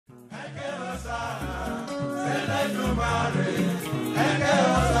You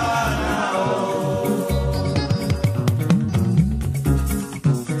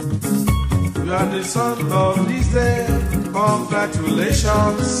are the son of this day.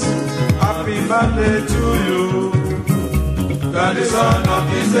 Congratulations. Happy birthday to you. You are the son of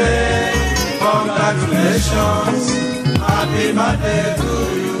this day. Congratulations. Happy birthday to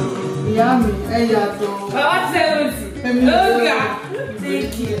you. Yummy. Eyato.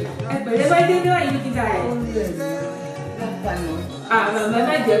 Thank you. But if I didn't know you could die. I'm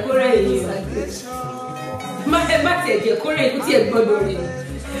not decorating. My decorating.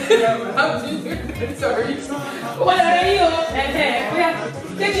 Sorry. What are you?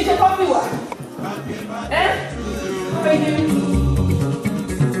 Take you to coffee. What? What are you doing?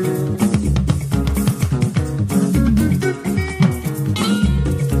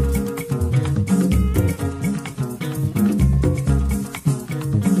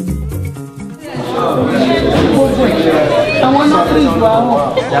 I want to please wow.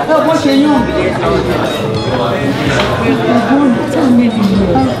 What's your name?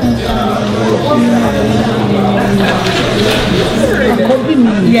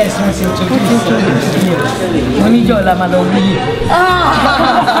 Yes, when you join Lama Lobi. I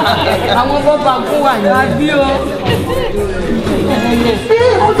want to go back to one.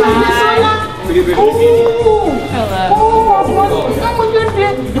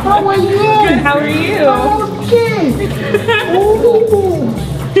 How are you? Good, how are you? Okay.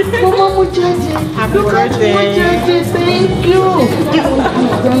 Mama Mujaji. Happy birthday. Mujaji, thank you.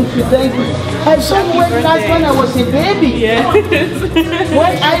 Thank you. I saw you last when I was a baby. Yes.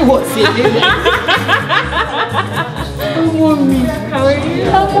 When I was a baby. Mommy. How are you?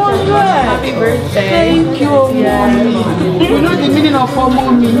 I'm all right. Happy birthday. Thank you, Mommy. You know the meaning of for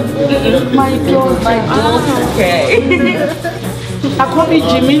mommy? My daughter. Okay. I copy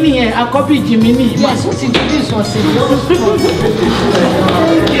Jiminy. Yes, what is this one?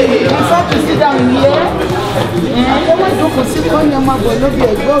 In fact, to sit down here.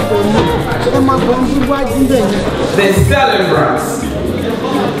 The celebrants,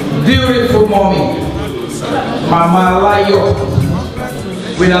 beautiful mommy, Mama Layo,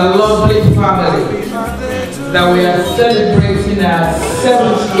 with a lovely family that we are celebrating our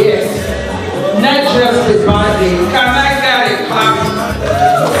 7th year. Not just the birthday, can I get a clap?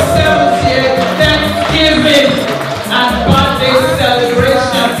 7th year Thanksgiving and birthday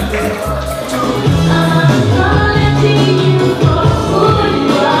celebration.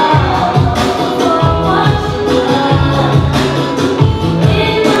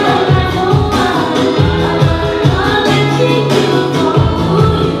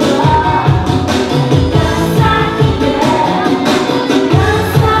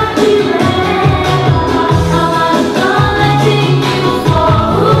 For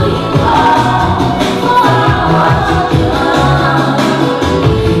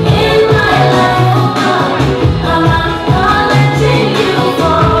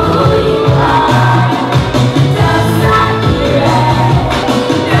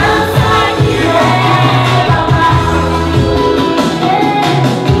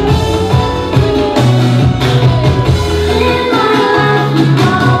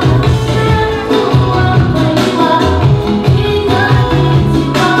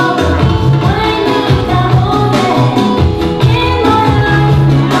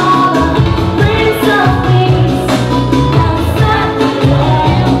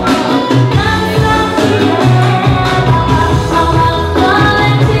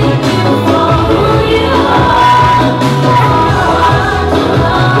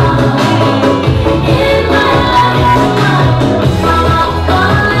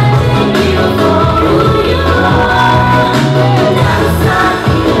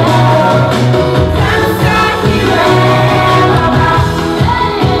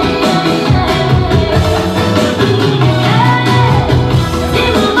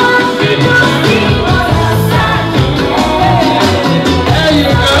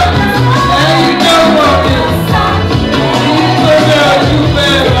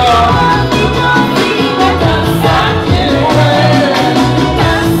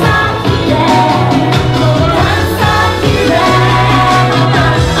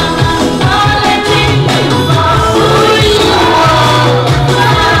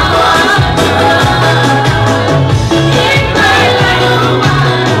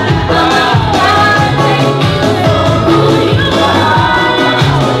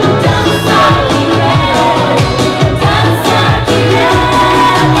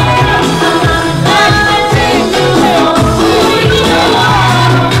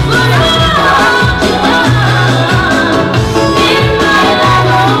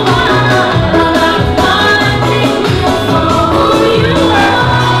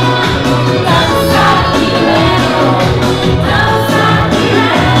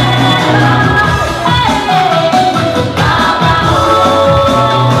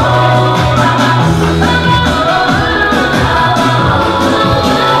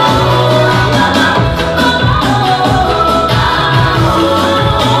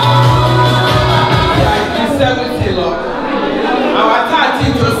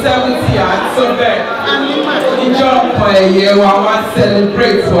 70 and so bad. You want to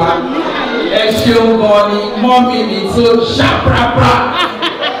celebrate one. Mommy, so shaprapra.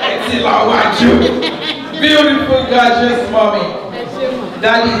 Beautiful, gorgeous mommy.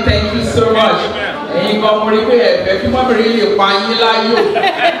 Daddy, thank you so much. And you got more if you want to really find you like you.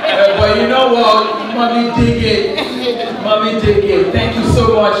 But you know what? Mommy dig it. Mommy dig it. Thank you so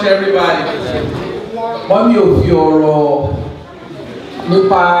much, everybody. Mommy of your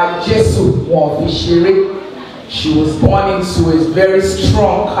Nipa Jesu Wafishiri. She was born into a very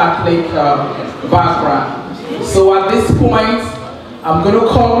strong Catholic background. So at this point, I'm going to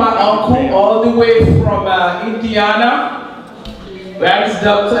call my uncle all the way from Indiana. Where is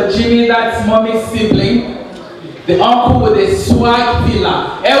Dr. Jimmy? That's mommy's sibling. The uncle with a swag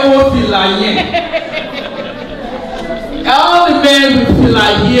villa. Ewo villa yen. All the men with villa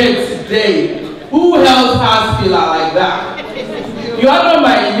here today. Who else has villa like that? You all know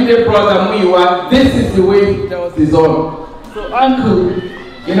my immediate brother Muiwa. This is the way he does his own. So uncle,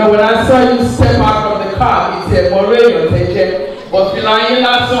 you know when I saw you step out from the car, he said, Moreno, take care. But villa yen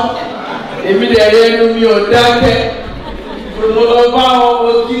last song. Immediately me or that.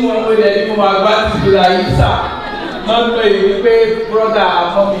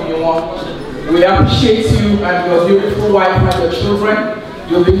 We appreciate you and your beautiful wife and your children.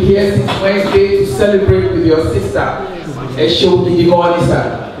 You've been here since Wednesday to celebrate with your sister. I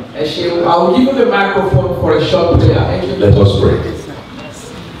will give you the microphone for a short prayer. Let us pray.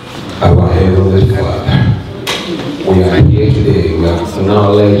 Our Heavenly Father, we are here today. We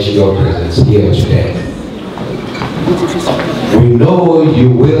acknowledge your presence here today. We know you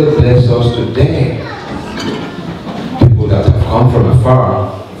will bless us today. People that have come from afar,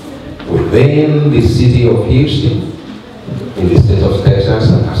 within the city of Houston, in the state of Texas,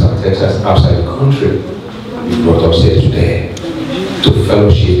 and outside the country, you brought us here today to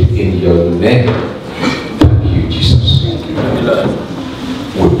fellowship in your name. Thank you, Jesus.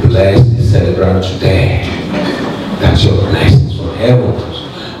 We bless the celebrant today, that your blessings from heaven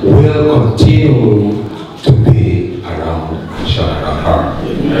will continue to be around her.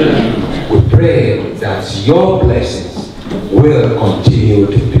 We pray that your blessings will continue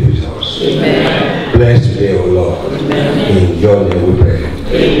to be with us. Amen. Bless today, O Lord. Amen. In your name we pray.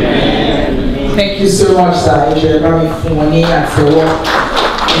 Amen. Thank you so much, sir. Thank you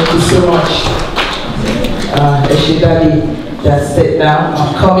so much. Daddy, just sit down.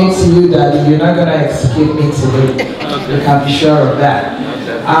 I'm coming to you, Daddy. You're not going to escape me today. You can be sure of that.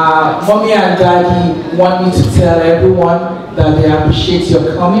 Mommy and Daddy want me to tell everyone that they appreciate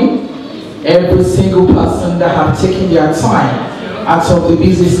your coming. Every single person that have taken their time out of the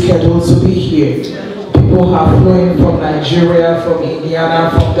busy schedule to be here. People have flown from Nigeria, from Indiana,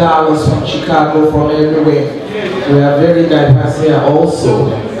 from Dallas, from Chicago, from everywhere. We are very diverse here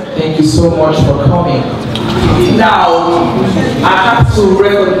also. Thank you so much for coming. Now, I have to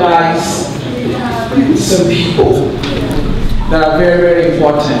recognize some people that are very, very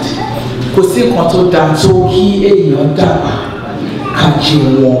important. Kò sí nǹkan tó dáa tó kí èèyàn dàgbà ká jí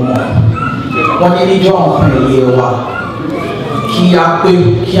wọn mọ̀. Wọ́n ní níjọ́ nǹkan ẹ̀yẹ wa kí a pé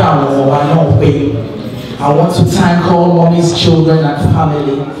kí àwọn ọmọ wa náà pé. I want to thank all mommy's children and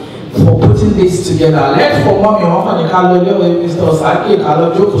family for putting this together. Let's for mommy wọn kàn ní ká lọ ilé ìwé Mr. Osake ká lọ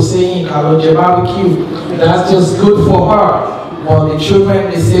jókòó sẹ́yìn ká lọ jẹ barbecue. That's just good for her. But the children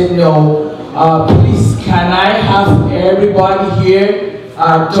they said no. Please, can I have everybody here?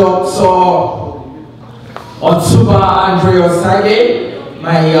 Dr. Otuba Andre Osage,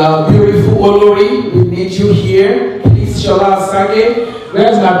 my beautiful Olori, we need you here. Please, Shola Osage.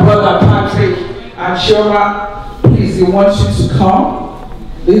 Where's my brother Patrick and Shola? Please, we want you to come.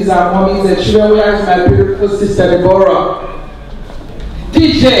 These are mommies and children. Where's my beautiful sister Deborah?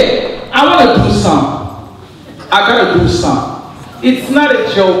 DJ, I want to do some. I gotta do some. It's not a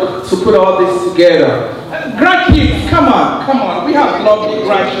joke to put all this together. Grandkids, come on, come on. We have lovely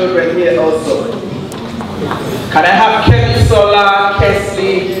grandchildren here also. Can I have Kelly Sola,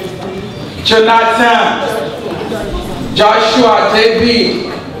 Kesley, Jonathan, Joshua, David,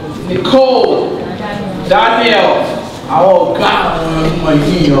 Nicole, Daniel. Oh God,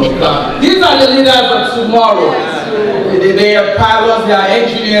 these are the leaders of tomorrow. They are pilots, they are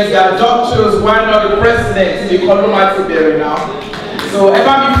engineers, they are doctors. Why not the president? The Oluwatumininu now. So, I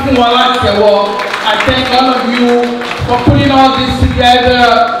thank all of you for putting all this together.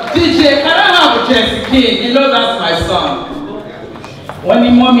 DJ, can I have a Jax Gele? You know that's my son. When the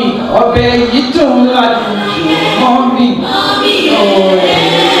mommy, okay, you don't like mommy.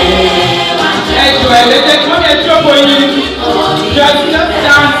 Just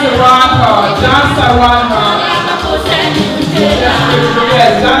dance around her, dance around her.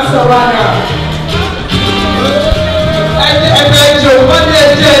 Yes, dance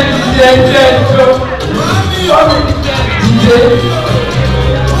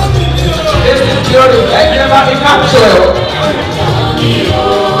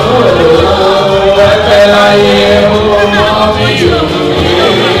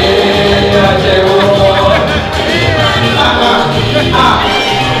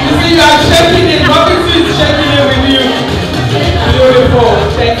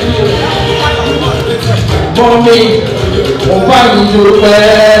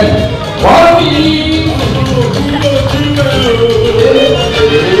Mommy,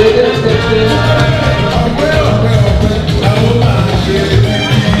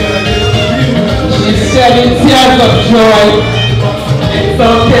 she's shedding tears of joy. It's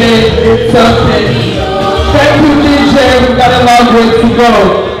okay, it's okay. Thank you, DJ. We've got a long way to go.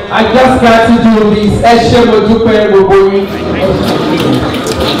 I just got to do this.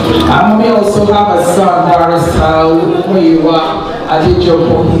 I may also have a son, Darissa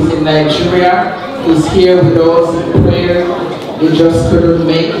Adijoko. He's in Nigeria. He's here with us in prayer. He just couldn't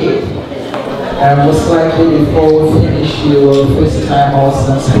make it. And most likely before we finish, he will FaceTime us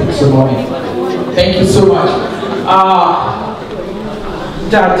and speak to mommy. Thank you so much.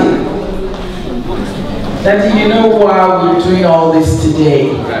 Daddy, you know why we're doing all this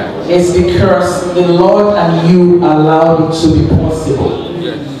today? It's because the Lord and you allowed it to be possible.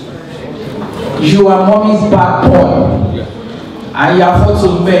 You are mommy's backbone. And you are to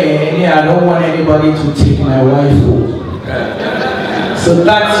me, I don't want anybody to take my wife home. So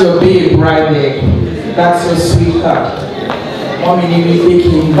that's your babe right there. That's your sweetheart. Mommy need me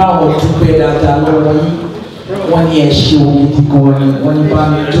taking power to bed at that 1 year she will be going, 1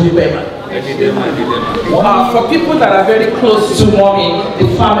 year to bed. For people that are very close to mommy, the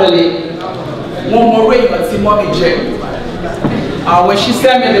family, one more way, but see mommy J. When she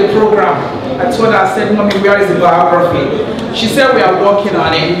sent me the program, I told her, I said, Mommy, where is the biography? She said, we are working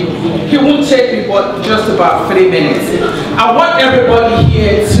on it. It won't take me but just about 3 minutes. I want everybody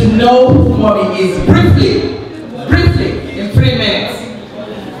here to know who mommy is briefly, in 3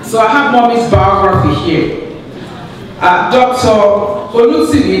 minutes. So I have mommy's biography here. Dr.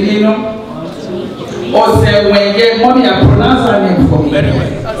 Oluwatumininu Osemwengie, mommy, I pronounce her name for me. Very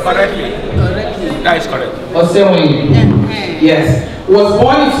well. Correctly. That is correct. Osemwengie. Yes. Was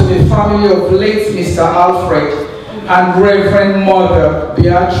born into the family of late Mr. Alfred and Reverend Mother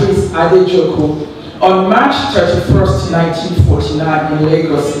Pastrys on March 31st, 1949 in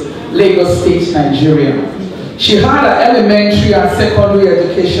Lagos State, Nigeria. She had her elementary and secondary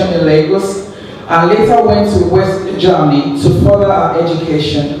education in Lagos and later went to West Germany to further her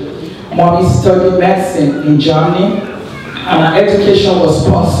education. Mommy studied medicine in Germany and her education was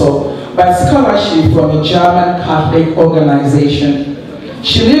sponsored by scholarship from a German Catholic organization.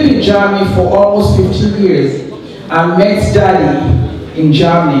 She lived in Germany for almost 15 years and met Daddy in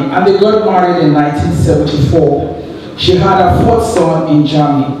Germany, and they got married in 1974. She had her 4th son in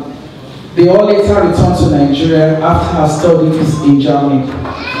Germany. They all later returned to Nigeria after her studies in Germany.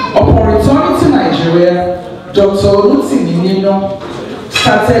 Upon returning to Nigeria, Dr. Oluwatumininu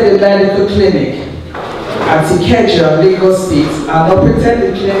started a medical clinic at Caterer, Lagos State, and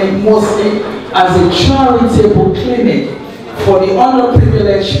operated the clinic mostly as a charitable clinic for the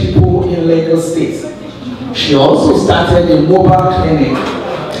underprivileged people in Lagos State. She also started a mobile clinic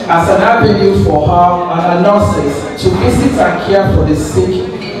as an avenue for her and her nurses to visit and care for the sick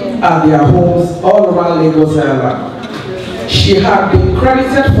at their homes all around Lagos Island. She had been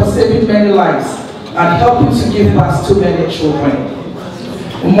credited for saving many lives and helping to give birth to many children.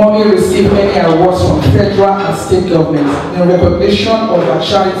 Mommy received many awards from federal and state governments in recognition of her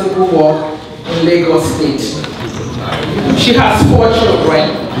charitable work in Lagos State. She has 4 children,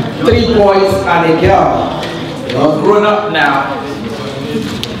 3 boys and a girl. They're all grown up now.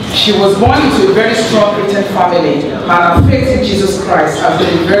 She was born into a very strong Christian family, and her faith in Jesus Christ has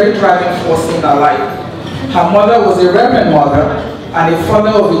been a very driving force in her life. Her mother was a reverend mother and a father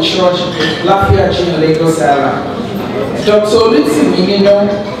of a church in Lafayette, Lagos Island. Dr. Oluwatumininu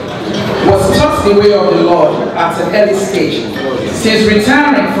was taught the way of the Lord at an early stage. Since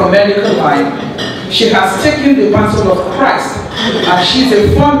retiring from medical line, she has taken the battle of Christ, and she's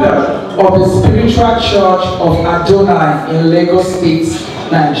a founder of the spiritual church of Adonai in Lagos State,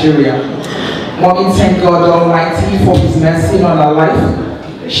 Nigeria. Mommy, thank God Almighty for His mercy on her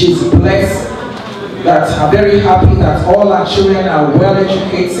life. She's blessed, I'm very happy that all her children are well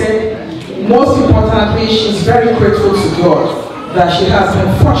educated. Most importantly, she's very grateful to God that she has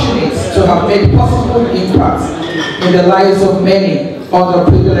been fortunate to have made possible impact in the lives of many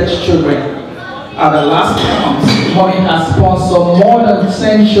underprivileged children. At the last count, Mommy has sponsored more than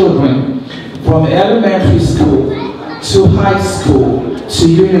 10 children from elementary school to high school to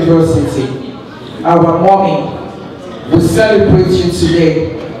university. Our mommy, we celebrate you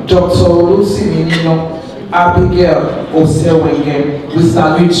today. Dr. Oluwatumininu A Osemwengie, we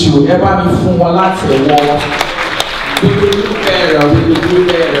salute you. Eba mi fún wọn láti ẹ̀wọ̀. We will do better, we will do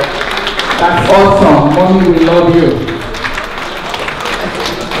better. That's awesome. Mommy, we love you.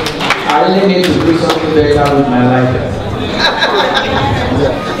 I really need to do something better with my life.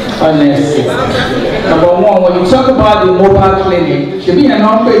 Honestly. Number one, when you talk about the mobile clinic, should be an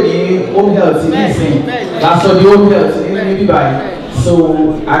unpaid home health in this thing. That's what the home health in maybe by. So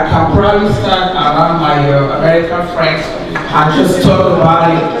I can probably stand around my American friends and just talk about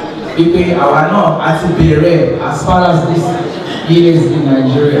it. Because our no as as far as this is in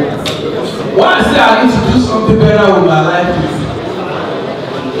Nigeria. Why I say I need to do something better with my life is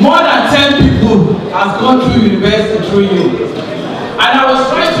more than 10 people have gone through university through you. And I was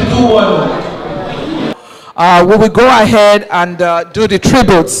trying to do one. We will go ahead and do the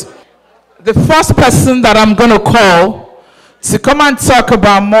tributes. The first person that I'm going to call to come and talk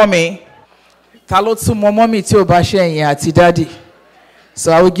about mommy. Talotu mommy ti obashe ati daddy.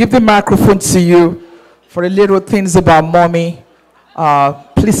 So I will give the microphone to you for a little things about mommy.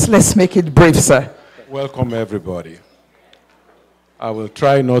 Please, let's make it brief, sir. Welcome, everybody. I will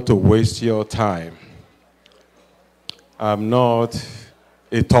try not to waste your time. I'm not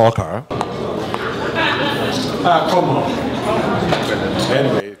a talker. Come on.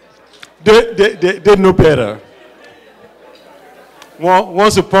 Anyway, they know better.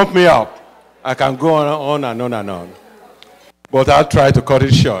 Once you pump me up, I can go on and on and on. But I'll try to cut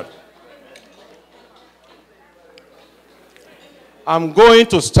it short. I'm going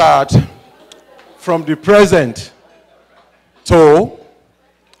to start from the present to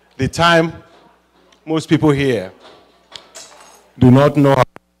the time most people here do not know.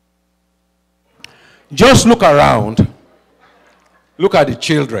 Just look around. Look at the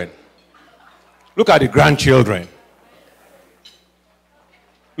children. Look at the grandchildren.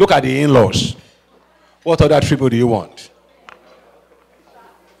 Look at the in-laws. What other tribute do you want?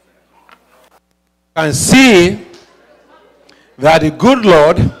 And see that the good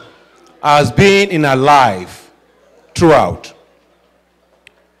Lord has been in our life throughout.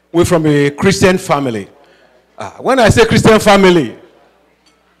 We're from a Christian family. When I say Christian family,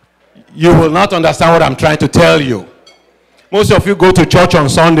 you will not understand what I'm trying to tell you. Most of you go to church on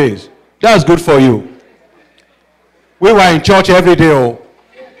Sundays. That's good for you. We were in church every day. Oh.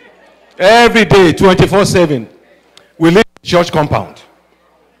 Every day, 24/7. We live in church compound.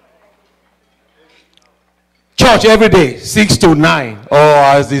 Church every day, 6 to 9, or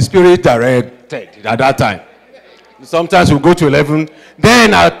as the Spirit directed at that time. Sometimes we go to 11.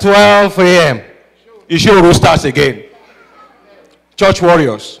 Then at 12 a.m., Ishoro starts again. Church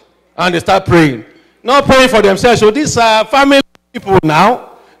warriors. And they start praying. Not praying for themselves. So these are family people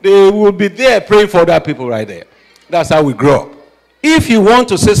now. They will be there praying for other people right there. That's how we grow up. If you want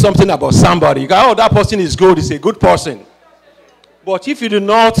to say something about somebody, you go, oh, that person is good. He's a good person. But if you do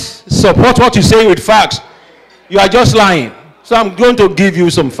not support what you say with facts, you are just lying. So I'm going to give you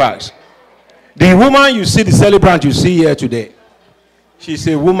some facts. The woman you see, the celebrant you see here today, she's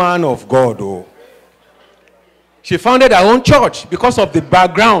a woman of God. Oh. She founded her own church because of the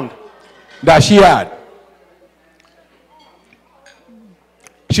background that she had.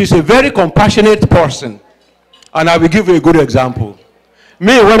 She's a very compassionate person. And I will give you a good example.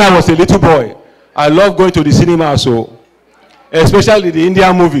 Me, when I was a little boy, I loved going to the cinema, so especially the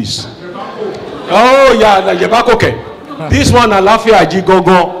Indian movies. Oh, yeah, the Yabakoke. This one, Alafia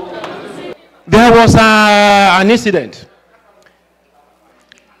Jigogo. There was an incident.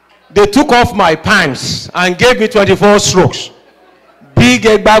 They took off my pants and gave me 24 strokes. Big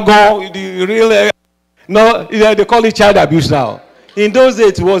egbago, the real, no, they call it child abuse now. In those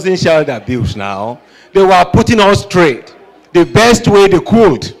days, it wasn't child abuse now. They were putting us straight the best way they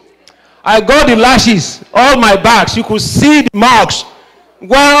could. I got the lashes, all my backs. You could see the marks.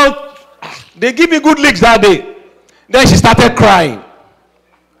 Well, they give me good licks that day. Then she started crying.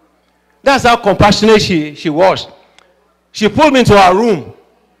 That's how compassionate she was. She pulled me into her room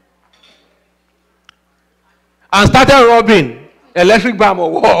and started rubbing electric balm.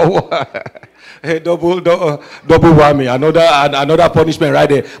 double whammy, another punishment right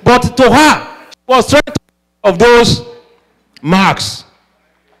there. But to her, she was trying to of those marks.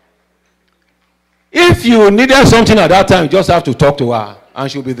 If you needed something at that time, you just have to talk to her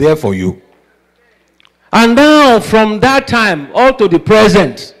and she'll be there for you. And now, from that time all to the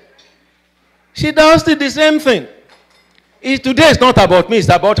present, she does the same thing. Today it's not about me, it's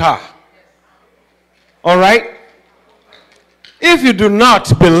about her. All right? If you do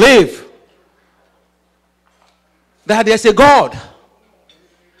not believe that there's a God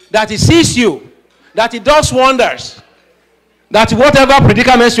that he sees you, that he does wonders, that whatever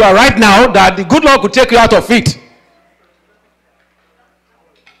predicaments you are right now, that the good Lord could take you out of it.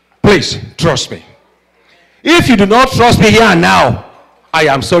 Please, trust me. If you do not trust me here and now, I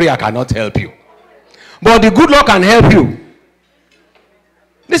am sorry I cannot help you. But the good Lord can help you.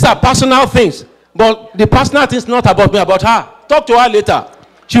 These are personal things. But the personal thing is not about me, about her. Talk to her later.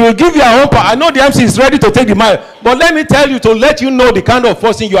 She will give you her own power. I know the MC is ready to take the mic. But let me tell you, to let you know the kind of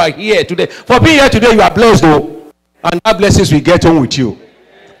person you are here today. For being here today, you are blessed though. And that blessings will get on with you.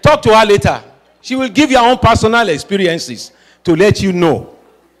 Talk to her later. She will give you her own personal experiences to let you know.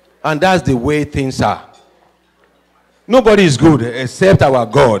 And that's the way things are. Nobody is good except our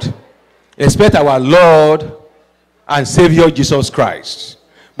God, except our Lord and Savior Jesus Christ.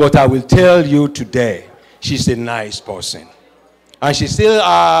 But I will tell you today, she's a nice person. And she still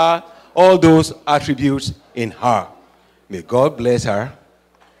has all those attributes in her. May God bless her.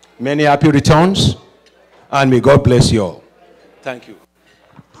 Many happy returns. And may God bless you all. Thank you.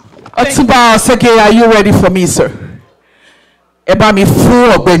 Otumba Oseke, are you ready for me, sir? Eba mi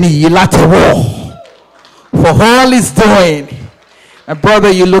fu ogbeni yilate wo. For all he's doing. And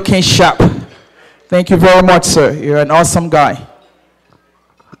brother, you're looking sharp. Thank you very much, sir. You're an awesome guy.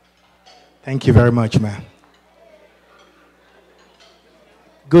 Thank you very much, man.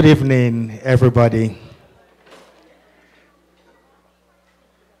 Good evening, everybody.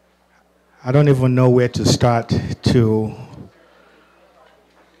 I don't even know where to start to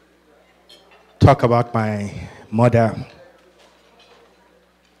talk about my mother.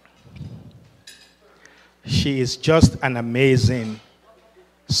 She is just an amazing,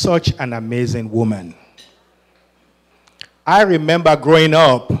 such an amazing woman. I remember growing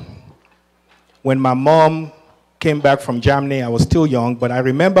up when my mom came back from Germany. I was still young, but I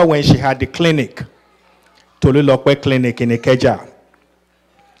remember when she had the clinic, Tolulokwe Clinic in Ikeja.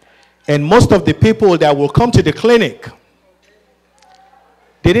 And most of the people that will come to the clinic,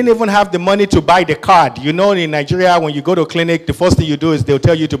 they didn't even have the money to buy the card. You know, in Nigeria, when you go to a clinic, the first thing you do is they'll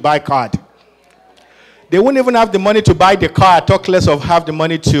tell you to buy a card. They wouldn't even have the money to buy the card, talk less of have the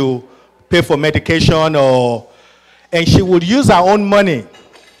money to pay for medication and she would use her own money.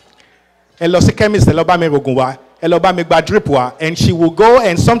 And she will go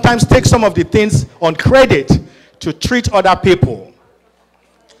and sometimes take some of the things on credit to treat other people.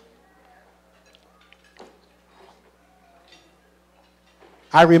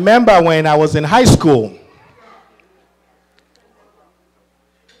 I remember when I was in high school,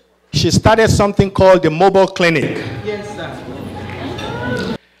 she started something called the mobile clinic. Yes,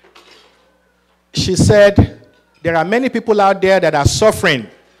 sir. She said, there are many people out there that are suffering.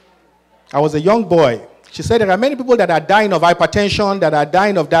 I was a young boy. She said, there are many people that are dying of hypertension, that are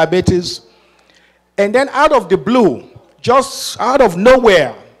dying of diabetes. And then out of the blue, just out of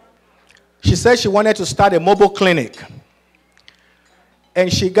nowhere, she said she wanted to start a mobile clinic.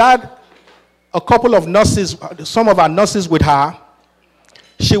 And she got a couple of nurses, some of our nurses with her.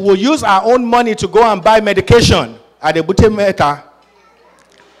 She will use her own money to go and buy medication at the Badipe.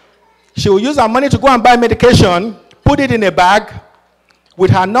 She will use her money to go and buy medication, put it in a bag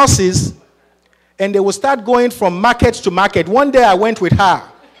with her nurses, and they will start going from market to market. One day I went with her.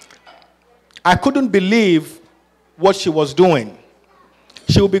 I couldn't believe what she was doing.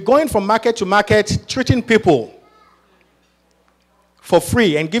 She will be going from market to market, treating people for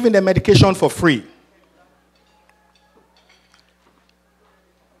free and giving them medication for free.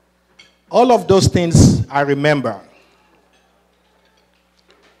 All of those things I remember.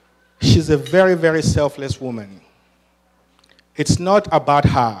 She's a very, very selfless woman. It's not about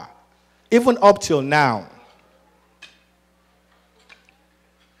her. Even up till now,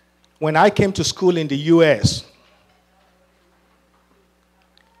 when I came to school in the US,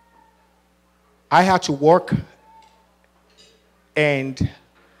 I had to work and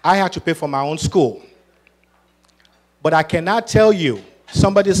I had to pay for my own school. But I cannot tell you,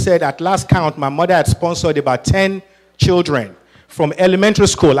 somebody said at last count, my mother had sponsored about 10 children from elementary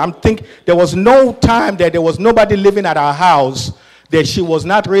school. I'm thinking there was no time that there was nobody living at our house that she was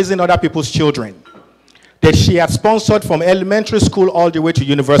not raising other people's children. That she had sponsored from elementary school all the way to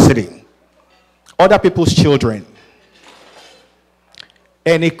university. Other people's children.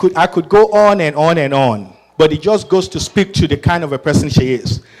 And I could go on and on and on. But it just goes to speak to the kind of a person she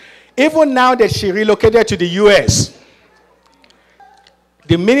is. Even now that she relocated to the US,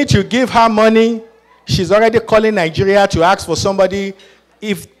 the minute you give her money, she's already calling Nigeria to ask for somebody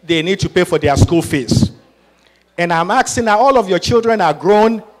if they need to pay for their school fees. And I'm asking her, all of your children are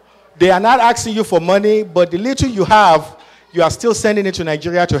grown. They are not asking you for money, but the little you have, you are still sending it to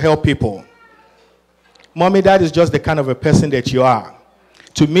Nigeria to help people. Mommy, that is just the kind of a person that you are.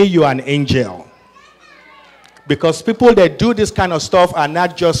 to me, you're an angel. Because people that do this kind of stuff are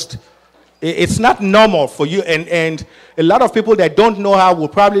not just, it's not normal for you. And a lot of people that don't know how will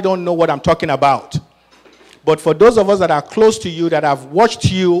probably don't know what I'm talking about. But for those of us that are close to you, that have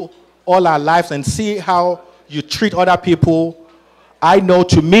watched you all our lives and see how you treat other people, I know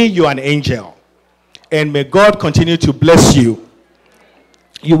to me you're an angel. And may God continue to bless you.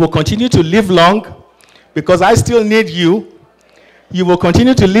 You will continue to live long because I still need you. You will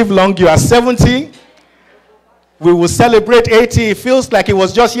continue to live long. You are 70. We will celebrate 80. It feels like it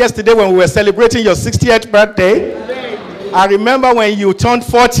was just yesterday when we were celebrating your 60th birthday. I remember when you turned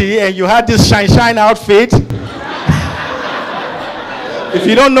 40 and you had this shine outfit. If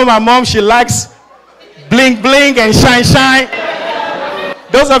you don't know my mom, she likes bling and shine.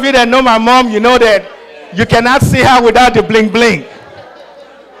 Those of you that know my mom, you know that you cannot see her without the bling.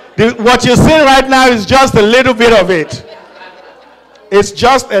 What you're seeing right now is just a little bit of it. It's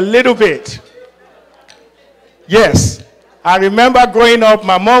just a little bit. Yes. I remember growing up,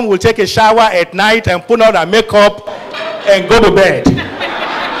 my mom would take a shower at night and put on her makeup and go to bed.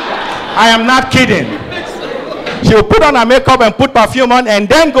 I am not kidding. She would put on her makeup and put perfume on and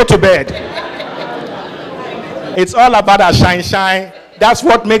then go to bed. It's all about her shine. That's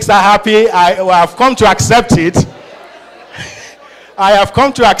what makes her happy. I have come to accept it. I have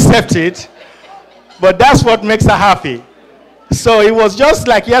come to accept it. But that's what makes her happy. So it was just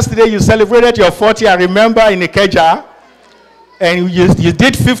like yesterday you celebrated your 40, I remember, in Ikeja. And you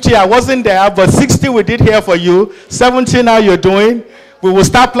did 50, I wasn't there, but 60 we did here for you. 70 now you're doing. We will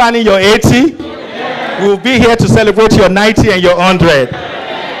start planning your 80. We'll be here to celebrate your 90 and your 100.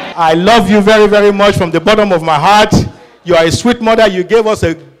 I love you very, very much from the bottom of my heart. You are a sweet mother. You gave us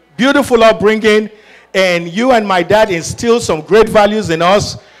a beautiful upbringing. And you and my dad instilled some great values in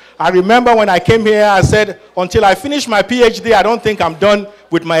us. I remember when I came here, I said, until I finish my PhD, I don't think I'm done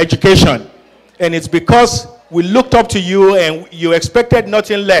with my education. And it's because we looked up to you and you expected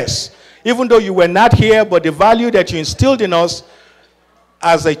nothing less. Even though you were not here, but the value that you instilled in us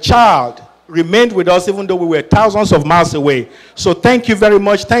as a child remained with us even though we were thousands of miles away. So thank you very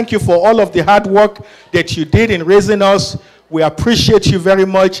much. Thank you for all of the hard work that you did in raising us. We appreciate you very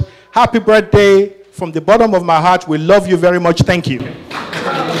much. Happy birthday. From the bottom of my heart, we love you very much. Thank you.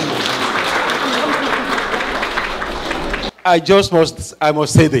 I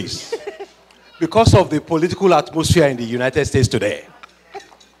must say this. Because of the political atmosphere in the United States today,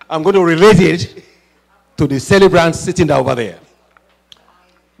 I'm going to relate it to the celebrants sitting over there.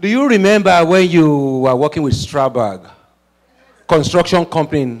 Do you remember when you were working with Strabag, construction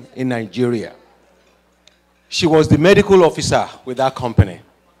company in Nigeria? She was the medical officer with that company,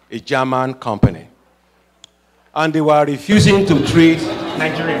 a German company. And they were refusing to treat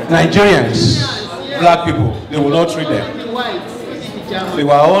Nigerians, black people. They will not treat them. They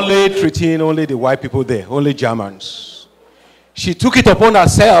were only treating the white people there, only Germans. She took it upon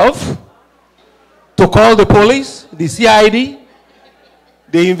herself to call the police, the CID.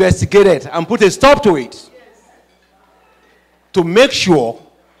 They investigated and put a stop to it to make sure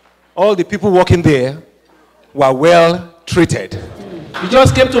all the people working there were well treated. It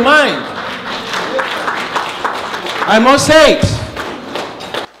just came to mind. I must say it.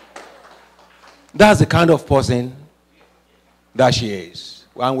 That's the kind of person that she is.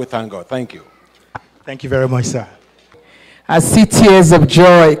 And we thank God. Thank you. Thank you very much, sir. I see tears of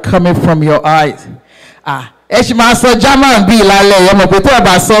joy coming from your eyes.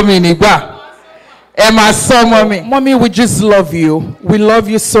 Mommy, we just love you. We love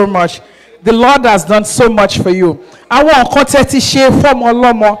you so much. The Lord has done so much for you. I want to share from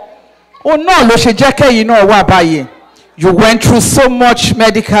Olomo. Oh no, you went through so much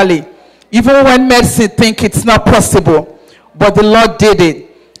medically, even when medicine think it's not possible, but the Lord did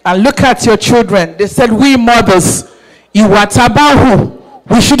it. And look at your children. They said, we mothers, we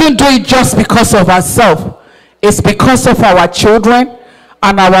shouldn't do it just because of ourselves. It's because of our children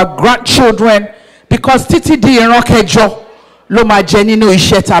and our grandchildren. Because titi di erokejo lo ma jenino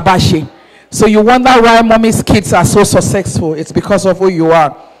ishe tabashi. So you wonder why mommy's kids are so successful. It's because of who you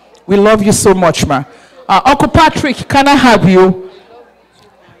are. We love you so much, ma. Uncle Patrick, can I have you?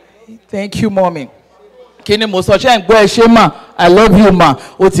 Thank you, mommy. I love you, ma.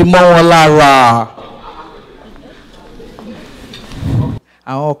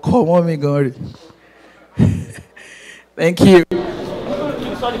 I'll call mommy, God. Thank you.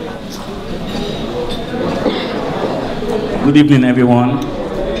 Good evening, everyone.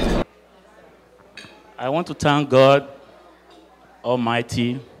 I want to thank God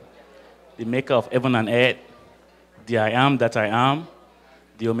Almighty, the maker of heaven and earth, the I am that I am,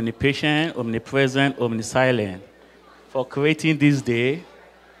 the omnipotent, omnipresent, omnisilent, for creating this day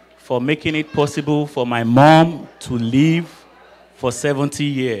for making it possible for my mom to live for 70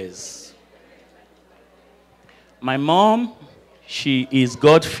 years. My mom, she is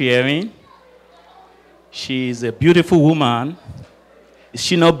God-fearing. She is a beautiful woman. Is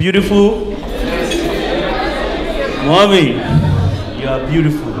she not beautiful? Mommy, you are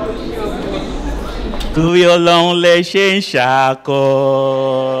beautiful. Torí Ọlọ́run lẹ ṣe ń ṣakọ.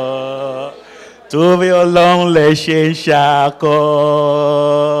 Torí Ọlọ́run lẹ ṣe ń ṣakọ.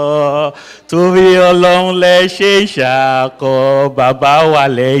 Torí Ọlọ́run lẹ ṣe ń ṣakọ. Bàbá wà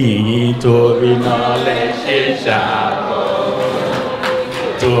lẹ́yìn yín. Torí náà lẹ ṣe ń ṣakọ.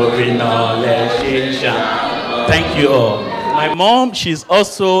 Torí náà lẹ ṣe ń ṣakọ. Thank you all. My mom, she's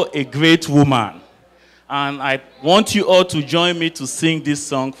also a great woman. And I want you all to join me to sing this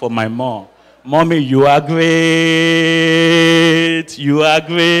song for my mom. Mommy, you are great. You are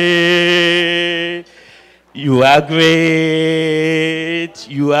great. You are great.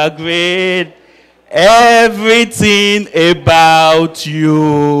 You are great. Everything about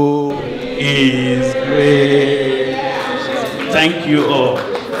you is great. Thank you all.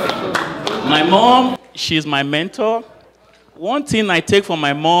 My mom, she's my mentor. One thing I take from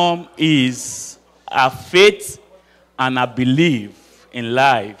my mom is her faith and her belief in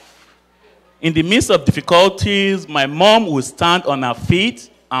life. In the midst of difficulties, my mom will stand on her feet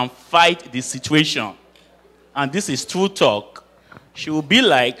and fight the situation. And this is true talk. She will be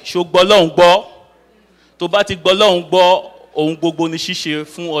like, "Ṣó gbọ́ Ọlọ́run gbọ́. Tó bá ti gbọ́ Ọlọ́run gbọ́, ohun gbogbo ni ṣíṣe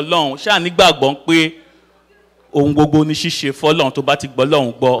fún Ọlọ́run. Ṣáà nígbàgbọ́ pé ohun gbogbo ni ṣíṣe fún Ọlọ́run tó bá ti gbọ́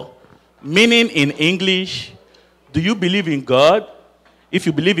Ọlọ́run gbọ́." Meaning in English, do you believe in God? If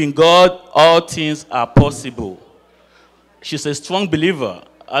you believe in God, all things are possible. She's a strong believer.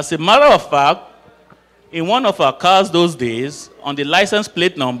 As a matter of fact, in one of our cars those days, on the license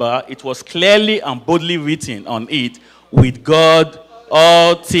plate number, it was clearly and boldly written on it, "With God,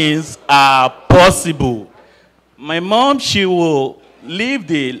 all things are possible." My mom, she will live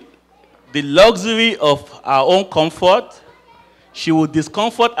the luxury of her own comfort. She will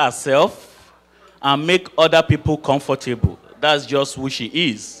discomfort herself and make other people comfortable. That's just who she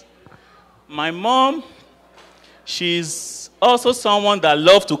is. My mom, she's also someone that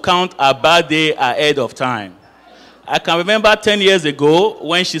loves to count her birthday ahead of time. I can remember 10 years ago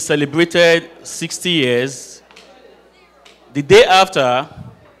when she celebrated 60 years. The day after,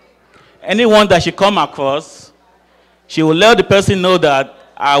 anyone that she come across, she will let the person know that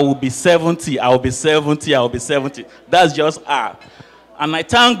I will be 70, I will be 70, I will be 70. That's just her. And I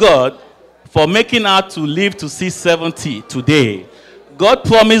thank God for making her to live to see 70 today. God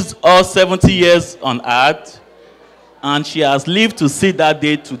promised us 70 years on earth, and she has lived to see that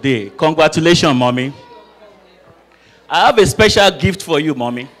day today. Congratulations, Mommy. I have a special gift for you,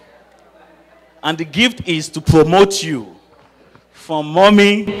 Mommy. And the gift is to promote you from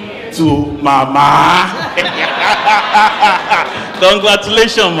Mommy to Mama.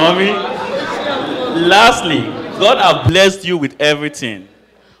 Congratulations, Mommy. Lastly, God has blessed you with everything.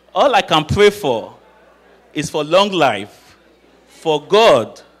 All I can pray for is for long life, for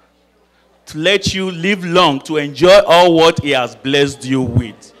God to let you live long, to enjoy all what He has blessed you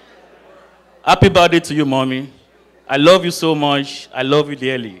with. Happy birthday to you, Mommy. I love you so much. I love you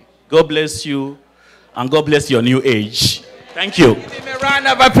dearly. God bless you, and God bless your new age. Thank you. Give me a round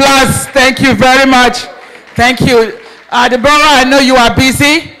of applause. Thank you very much. Thank you. Deborah, I know you are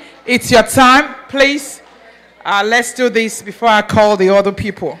busy. It's your time. Please, let's do this before I call the other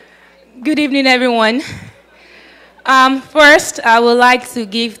people. Good evening, everyone. First, I would like to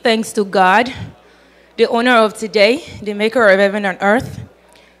give thanks to God, the owner of today, the maker of heaven and earth,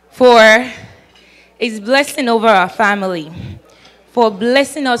 for His blessing over our family, for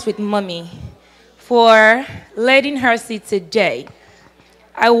blessing us with Mommy, for letting her see today.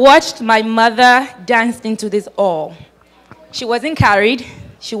 I watched my mother dance into this all. She wasn't carried.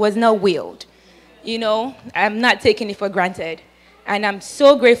 She was not wheeled. You know, I'm not taking it for granted. And I'm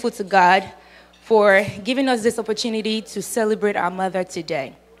so grateful to God for giving us this opportunity to celebrate our mother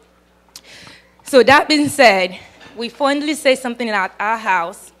today. So that being said, we fondly say something at our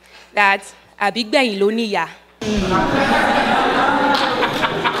house that Abigbe Iloniya.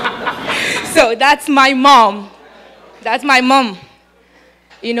 So that's my mom. That's my mom.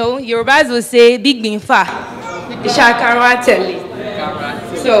 You know, Yorubas will say, Big Binfa, Ishakara Teli.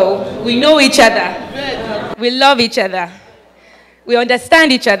 So we know each other. We love each other. We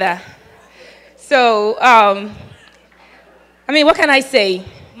understand each other. So, I mean, what can I say?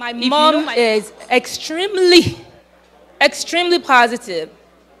 My mom is extremely positive.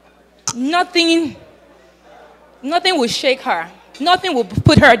 Nothing will shake her. Nothing will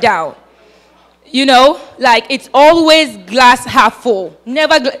put her down. You know, like it's always glass half full,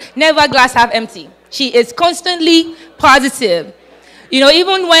 never glass half empty. She is constantly positive. You know,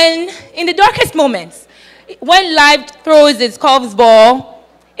 even when, in the darkest moments, when life throws its curveball,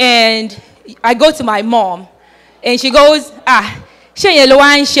 and I go to my mom, and she goes,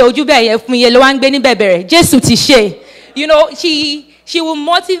 you know, she will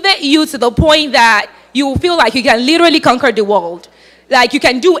motivate you to the point that you will feel like you can literally conquer the world. Like you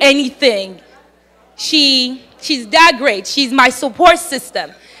can do anything. She's that great. She's my support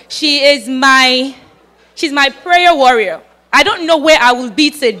system. She's my prayer warrior. I don't know where I will be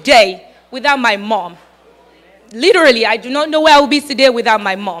today without my mom. Literally, I do not know where I will be today without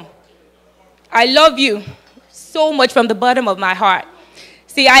my mom. I love you so much from the bottom of my heart.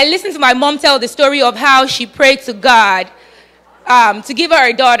 See, I listened to my mom tell the story of how she prayed to God to give her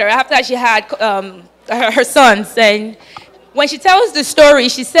a daughter after she had her sons. And when she tells the story,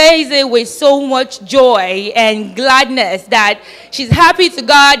 she says it with so much joy and gladness that she's happy to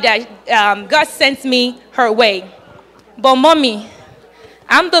God that God sent me her way. But mommy,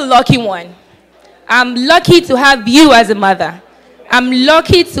 I'm the lucky one. I'm lucky to have you as a mother. I'm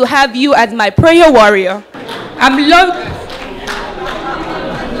lucky to have you as my prayer warrior.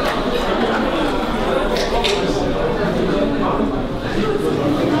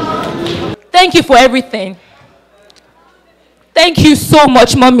 Thank you for everything. Thank you so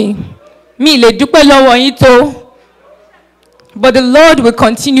much, mommy. But the Lord will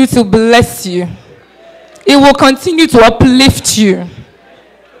continue to bless you. It will continue to uplift you.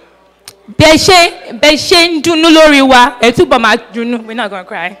 We're not going to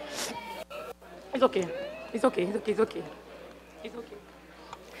cry. It's okay. It's okay. It's okay. It's okay. It's okay.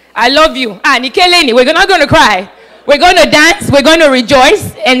 I love you. We're not going to cry. We're going to dance. We're going to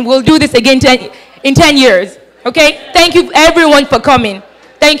rejoice. And we'll do this again in 10 years. Okay? Thank you, everyone, for coming.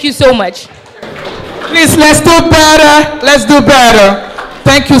 Thank you so much. Please, let's do better. Let's do better.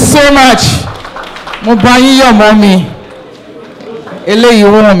 Thank you so much. Mommy.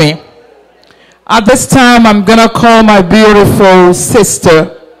 Ejiwunmi. At this time, I'm going to call my beautiful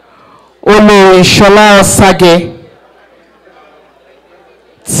sister, Olubukola,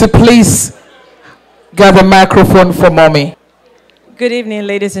 to please get the microphone for mommy. Good evening,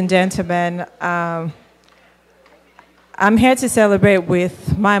 ladies and gentlemen. I'm here to celebrate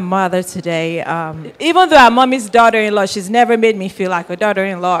with my mother today. Even though I'm mommy's daughter-in-law, she's never made me feel like a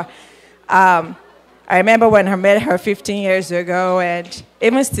daughter-in-law. I remember when I met her 15 years ago, and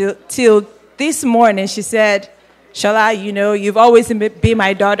even till this morning, she said, Shola, you know, you've always been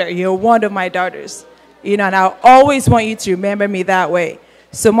my daughter. You're one of my daughters. You know, and I always want you to remember me that way.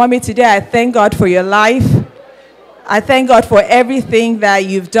 So, mommy, today I thank God for your life. I thank God for everything that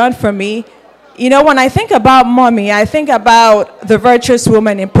you've done for me. You know, when I think about mommy, I think about the virtuous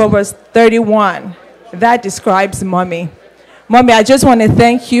woman in Proverbs 31. That describes mommy. Mommy, I just want to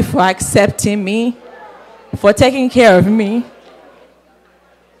thank you for accepting me, for taking care of me.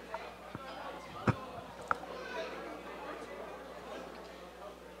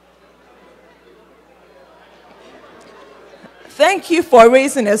 Thank you for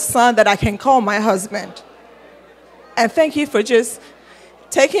raising a son that I can call my husband. And thank you for just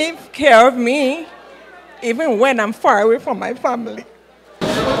taking care of me, even when I'm far away from my family.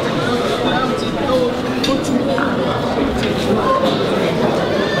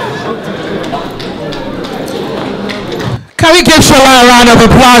 Can we give Shola a round of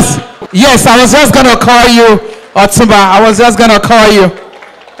applause? Yes, I was just going to call you, Otumba. I was just going to call you.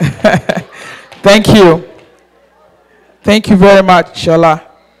 Thank you. Thank you very much, Shola.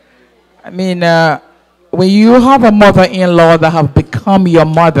 I mean, when you have a mother-in-law that have become your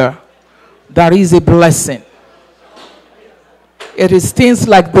mother, that is a blessing. It is things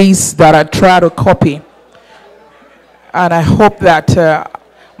like these that I try to copy. And I hope that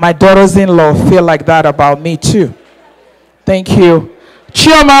my daughters-in-law feel like that about me too. Thank you.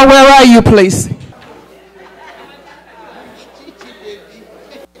 Chioma, where are you, please?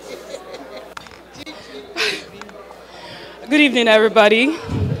 Good evening, everybody.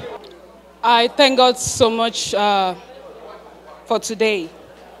 I thank God so much for today.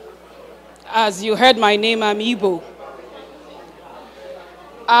 As you heard my name, I'm Igbo.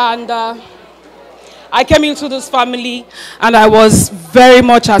 And I came into this family and I was very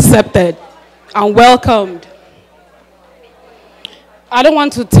much accepted and welcomed. I don't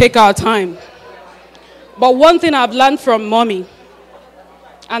want to take our time. But one thing I've learned from mommy,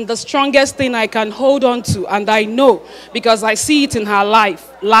 and the strongest thing I can hold on to, and I know because I see it in her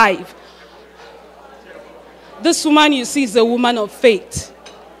life, live. This woman you see is a woman of faith.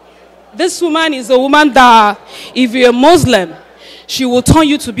 This woman is a woman that, if you're a Muslim, she will turn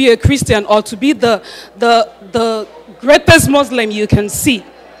you to be a Christian or to be the greatest Muslim you can see.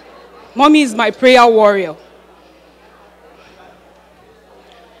 Mommy is my prayer warrior.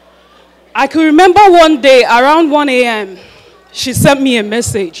 I can remember one day around 1 a.m., she sent me a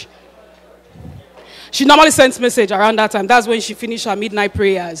message. She normally sends message around that time. That's when she finished her midnight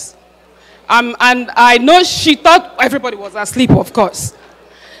prayers. And I know she thought everybody was asleep, of course.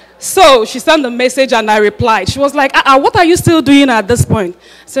 So she sent the message and I replied. She was like, what are you still doing at this point?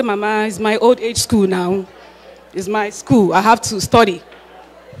 I said, Mama, it's my old age school now. It's my school. I have to study.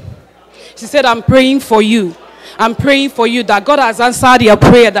 She said, I'm praying for you. I'm praying for you that God has answered your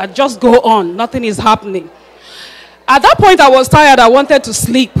prayer, that just go on. Nothing is happening. At that point, I was tired. I wanted to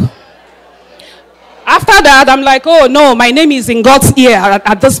sleep. After that, I'm like, oh no, my name is in God's ear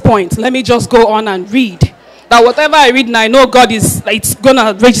at this point. Let me just go on and read. That whatever I read, and I know God is, it's going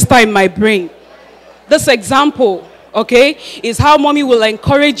to register in my brain. This example, okay, is how mommy will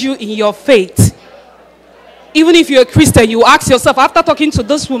encourage you in your faith. Even if you're a Christian, you ask yourself, after talking to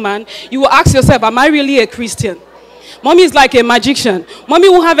this woman, you will ask yourself, am I really a Christian? Mommy is like a magician. Mommy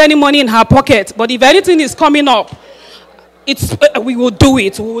won't have any money in her pocket, but if anything is coming up, we will do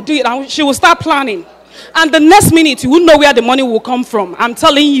it. We will do it. And she will start planning. And the next minute, you won't know where the money will come from. I'm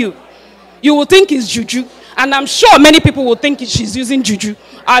telling you. You will think it's juju. And I'm sure many people will think she's using juju.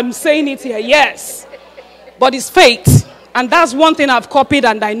 I'm saying it here, yes. But it's faith. And that's one thing I've copied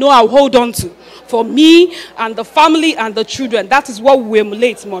and I know I'll hold on to. For me and the family and the children. That is what we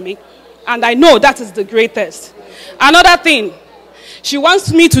emulate, Mommy. And I know that is the greatest. Another thing. She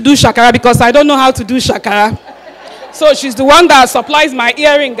wants me to do shakara because I don't know how to do shakara. So she's the one that supplies my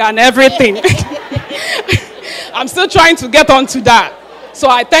earring and everything. I'm still trying to get onto that. So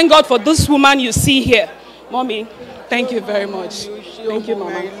I thank God for this woman you see here. Mommy, thank you very much. Thank you,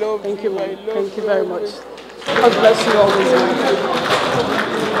 Mama. Thank you, Mama. Thank you very much. God bless you always.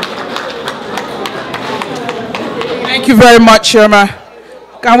 Thank you very much, Irma.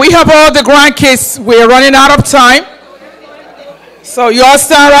 Can we have all the grandkids? We're running out of time. So you all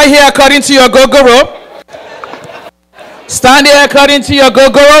stand right here according to your gogoro. Stand here according to your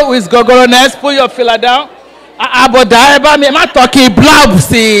gogoro. With gogoro next, put your filler down. But I'm not talking blab,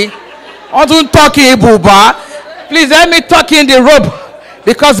 see. I'm not talking buba. Please let me talk in the robe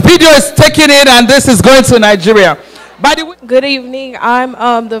because video is taking it and this is going to Nigeria. By the way, good evening.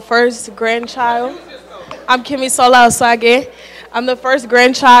 I'm the first grandchild. I'm Kimi Sola Osage. I'm the first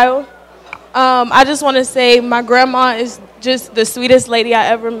grandchild. I just want to say my grandma is just the sweetest lady I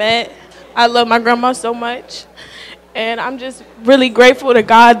ever met. I love my grandma so much. And I'm just really grateful to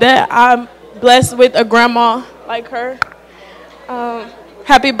God that I'm blessed with a grandma like her.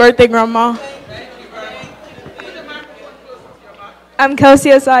 Happy birthday, Grandma. I'm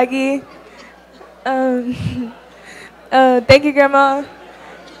Kelsey Osagi. Thank you, Grandma,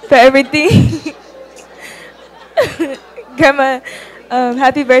 for everything. Grandma,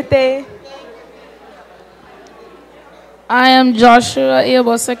 happy birthday. I am Joshua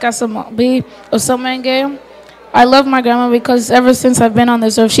Osemwengie. I love my grandma because ever since I've been on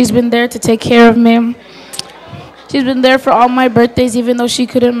this earth, she's been there to take care of me. She's been there for all my birthdays, even though she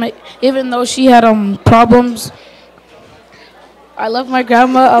couldn't even though she had problems. I love my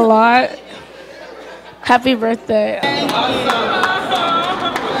grandma a lot. Happy birthday.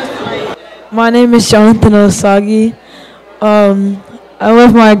 My name is Jonathan Osagi. I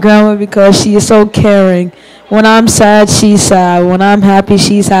love my grandma because she is so caring. When I'm sad, she's sad. When I'm happy,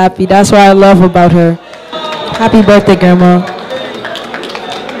 she's happy. That's what I love about her. Happy birthday, Grandma.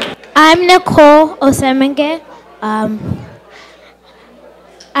 I'm Nicole Osemwengie. I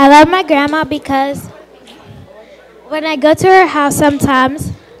love my grandma because when I go to her house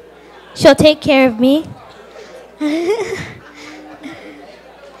sometimes, she'll take care of me.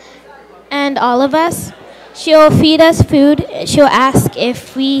 And all of us. She'll feed us food. She'll ask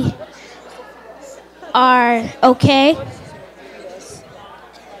if we are okay.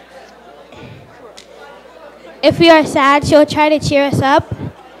 If we are sad, she'll try to cheer us up.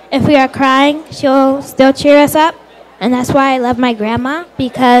 If we are crying, she'll still cheer us up. And that's why I love my grandma,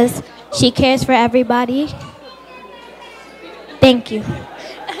 because she cares for everybody. Thank you.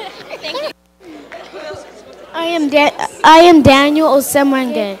 I am Daniel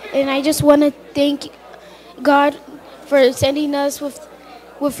Osemwengie, and I just want to thank God for sending us with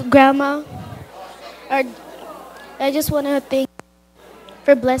Grandma. I just want to thank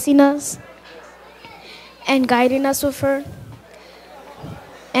for blessing us and guiding us with her.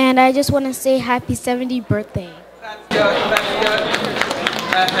 And I just want to say happy 70th birthday.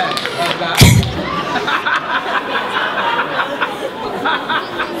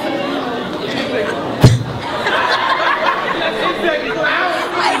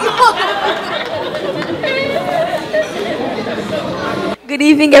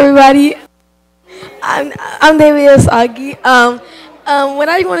 evening, everybody. I'm David Osagi. What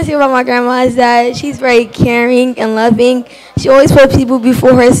I want to say about my grandma is that she's very caring and loving. She always puts people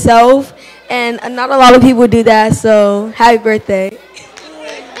before herself, and not a lot of people do that. So happy birthday!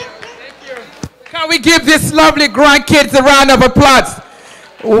 Can we give these lovely grandkids a round of applause?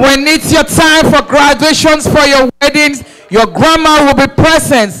 When it's your time for graduations, for your weddings, your grandma will be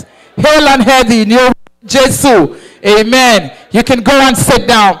present, hale and healthy in your Jesus. Amen. You can go and sit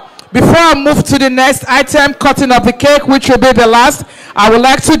down. Before I move to the next item, cutting of the cake, which will be the last, I would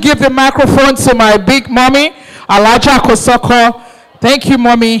like to give the microphone to my big mommy, Alaja Kosoko. Thank you,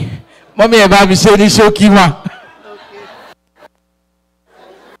 mommy. Mommy,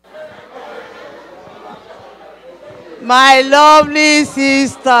 my lovely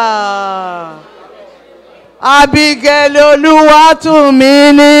sister, Abigail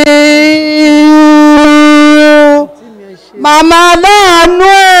Oluwatumininu, Mama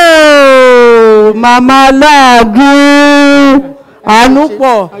Lanu, Mama Ladu,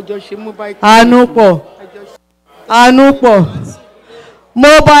 Anupo,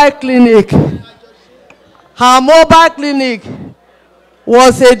 mobile clinic. Her mobile clinic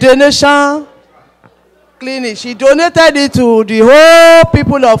was a donation clinic. She donated it to the whole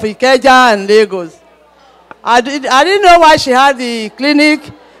people of Ikeja and Lagos. I didn't know why she had the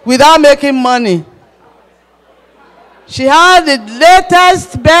clinic without making money. She had the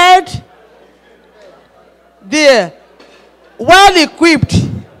latest bed there, well equipped.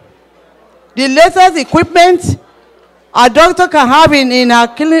 The latest equipment a doctor can have in her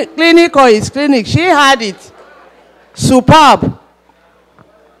clinic or his clinic. She had it. Superb.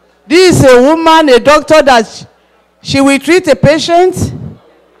 This is a woman, a doctor that she will treat a patient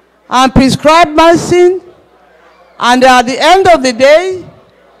and prescribe medicine. And at the end of the day,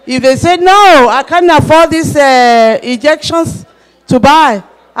 if they say, no, I can't afford these injections to buy,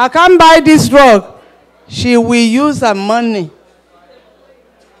 I can't buy this drug, she will use her money.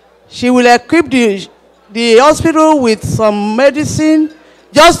 She will equip the hospital with some medicine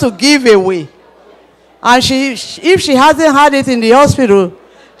just to give away. And if she hasn't had it in the hospital,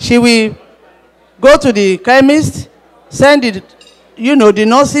 she will go to the chemist, send it, the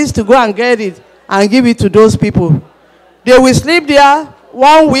nurses to go and get it and give it to those people. They will sleep there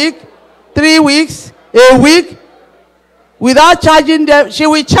 1 week, 3 weeks, a week, without charging them. She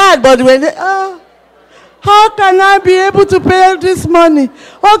will charge, but when they, how can I be able to pay this money?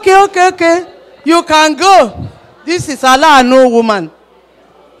 Okay. You can go. This is Allah, no woman.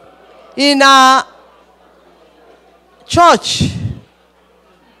 In a church,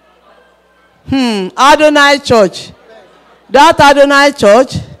 Adonai Church. That Adonai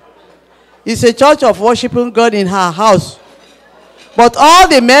Church is a church of worshiping God in her house. But all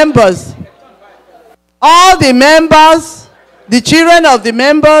the members, the children of the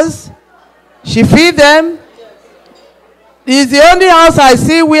members, she feeds them. It's the only house I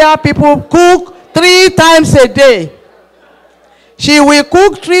see where people cook 3 times a day. She will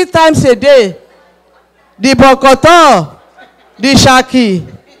cook 3 times a day. The bokoto, the shaki,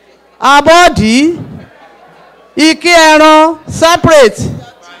 abodi, ike ẹran, separate.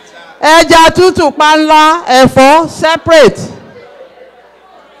 Ẹja tútù panla, ẹ̀fọ́, separate.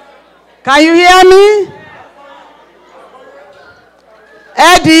 Can you hear me?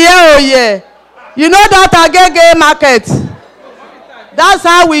 Ẹdìyẹ òye. You know that Agege market? That's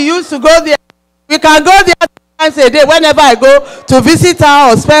how we used to go there. We can go there 3 times a day whenever I go to visit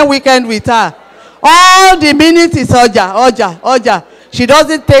her or spend weekend with her. All the minutes is Oja. She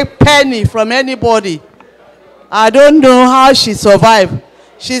doesn't take penny from anybody. I don't know how she survived.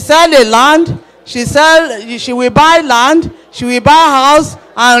 She sell a land. She will buy land. She will buy house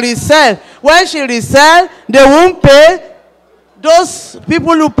and resell. When she resell, they won't pay those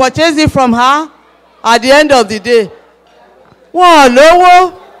people who purchase it from her at the end of the day. Well,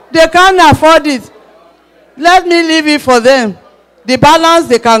 lowo, they can't afford it. Let me leave it for them. The balance,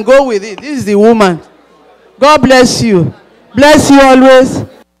 they can go with it. This is the woman. God bless you. Bless you always.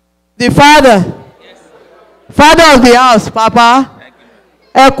 The father of the house, Papa.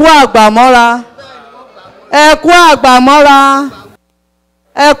 Ẹkú àgbàmọ́ra. Ẹkú àgbàmọ́ra.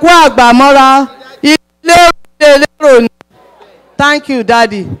 Ẹkú àgbàmọ́ra. Thank you,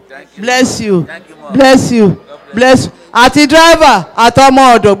 Daddy. Bless you. Bless you. Bless you. Àti driver,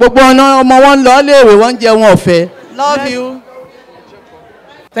 àtọmọ ọ̀dọ̀, gbogbo ọmọ wọn lọ léèwé, wọ́n jẹ wọn ọ̀fẹ́. Love you.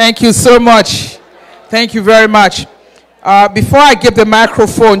 Thank you so much. Thank you very much. Before I give the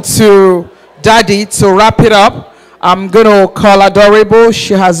microphone to Daddy to wrap it up, I'm going to call Adorable.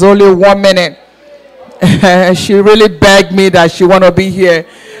 She has only 1 minute. She really begged me that she want to be here.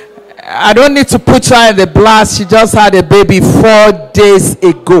 I don't need to put her in the blast. She just had a baby 4 days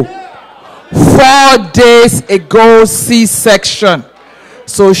ago. 4 days ago, C-section.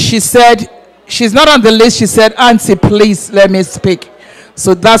 So she said, she's not on the list. She said, Auntie, please let me speak.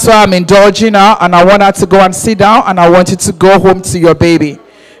 So that's why I'm indulging her, and I want her to go and sit down, and I want you to go home to your baby.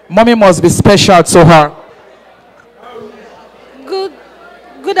 Mommy must be special to her.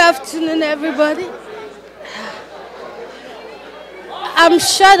 Good afternoon, everybody. I'm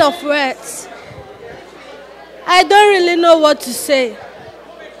short of words. I don't really know what to say.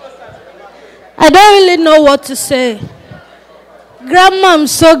 Grandma, I'm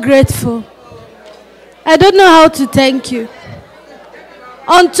so grateful. I don't know how to thank you.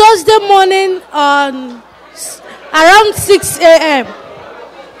 On Thursday morning, around 6 a.m.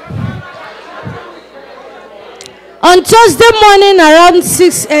 On Thursday morning, around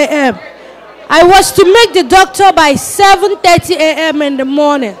 6 a.m., I was to make the doctor by 7:30 a.m. in the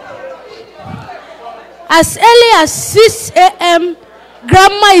morning. As early as 6 a.m.,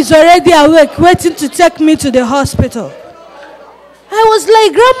 Grandma is already awake, waiting to take me to the hospital. I was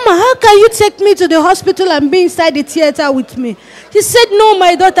like, Grandma, how can you take me to the hospital and be inside the theater with me? She said, no,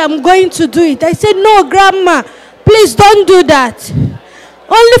 my daughter, I'm going to do it. I said, no, Grandma, please don't do that.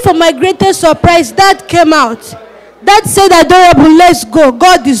 Only for my greatest surprise, Dad came out. Dad said, Adorable, let's go.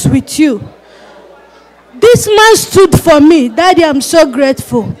 God is with you. This man stood for me. Daddy, I'm so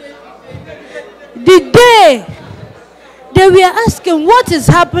grateful. The day they were asking, what is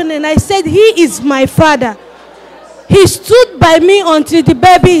happening? I said, he is my father. He stood by me until the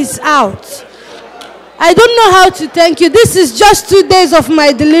baby is out. I don't know how to thank you. This is just 2 days of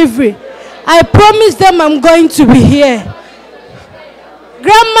my delivery. I promised them I'm going to be here.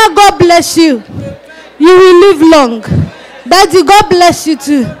 Grandma, God bless you. You will live long. Daddy, God bless you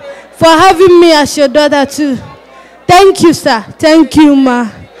too for having me as your daughter too. Thank you, sir. Thank you, ma.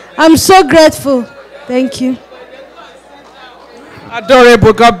 I'm so grateful. Thank you.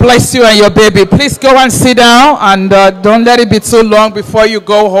 Adorable, God bless you and your baby. Please go and sit down, and don't let it be too long before you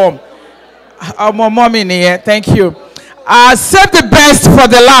go home. Mommy, thank you. Save the best for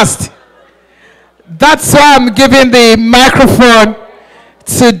the last. That's why I'm giving the microphone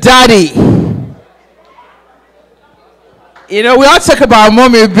to Daddy. You know, we all talk about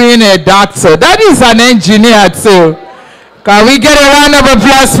Mommy being a doctor. Daddy is an engineer too. Can we get a round of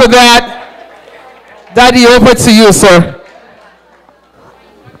applause for that? Daddy, over to you, sir.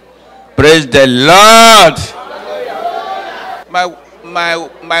 Praise the Lord.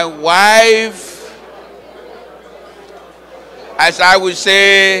 My wife, as I would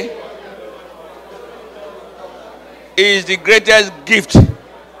say, is the greatest gift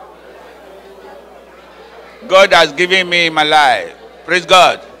God has given me in my life. Praise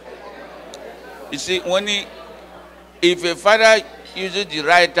God. You see, if a father uses the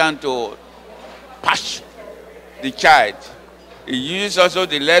right hand to push the child, he uses also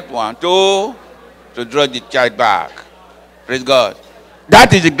the left one to draw the child back. Praise God.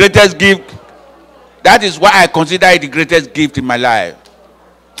 That is the greatest gift. That is why I consider it the greatest gift in my life.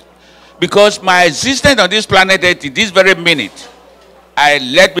 Because my existence on this planet Earth, this very minute, I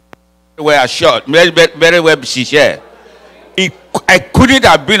let me very well assured, very well be sincere. I couldn't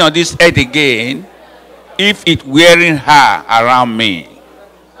have been on this earth again if it weren't her around me.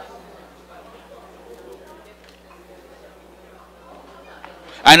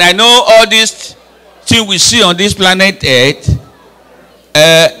 And I know all these things we see on this planet Earth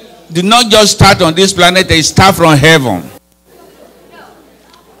do not just start on this planet, they start from heaven.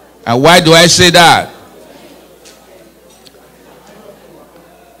 And why do I say that?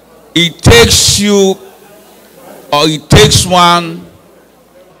 It takes you, or it takes one,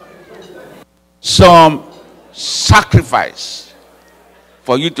 some sacrifice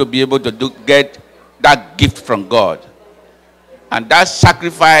for you to be able to get that gift from God. And that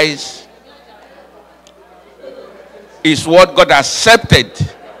sacrifice is what God accepted,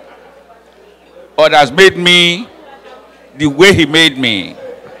 or has made me the way He made me.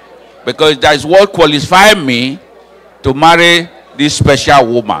 Because that is what qualified me to marry this special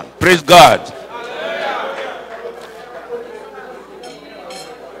woman. Praise God.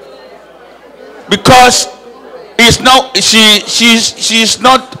 Because it's not, she's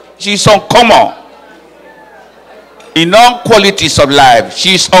uncommon. In all qualities of life,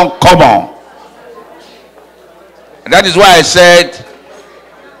 she's uncommon. And that is why I said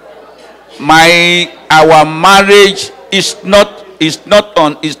our marriage is not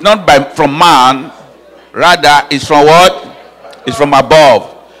from man, rather it's from what? It's from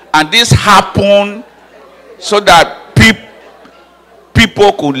above. And this happened so that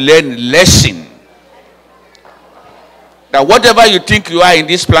people could learn lesson. that whatever you think you are in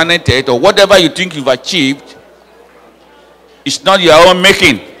this planet Earth, or whatever you think you've achieved, it's not your own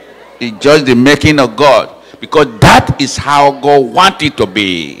making. It's just the making of God. Because that is how God wants it to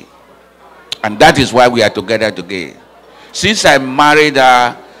be. And that is why we are together today. Since I married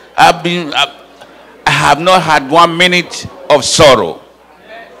her, I have not had 1 minute of sorrow.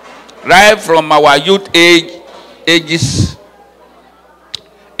 Right from our youth ages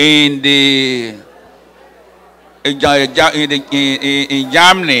in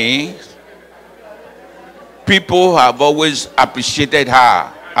Germany, people have always appreciated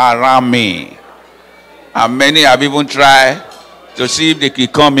her around me. And many have even tried to see if they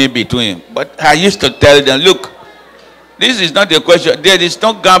could come in between. But I used to tell them, look, this is not a question. There is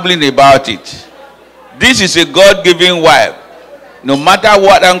no gambling about it. This is a God-given wife. No matter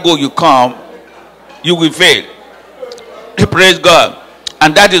what angle you come, you will fail. Praise God.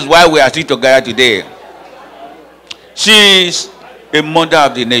 And that is why we are still together today. She is a mother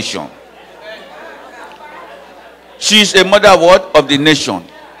of the nation. She is a mother of what? Of the nation.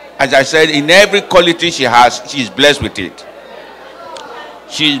 As I said, in every quality she has, she is blessed with it.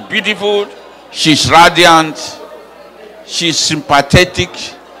 She is beautiful. She is radiant. She is sympathetic.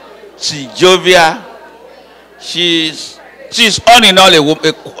 She is jovial. She is all in all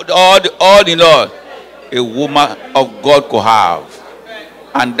a woman of God could have.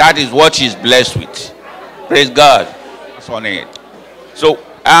 And that is what she is blessed with. Praise God. That's on it. So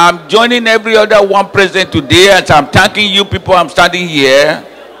I'm joining every other one present today as I'm thanking you people. I'm standing here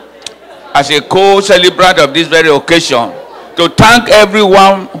as a co-celebrant of this very occasion to thank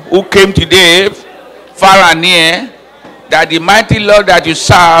everyone who came today, far and near, that the mighty Lord that you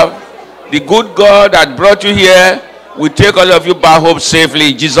serve, the good God that brought you here, will take all of you back home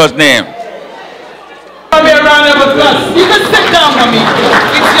safely in Jesus' name. Give me a round of applause. You can sit down, mommy.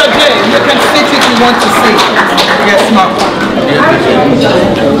 It's your day. You can sit if you want to sit. Yes, ma'am.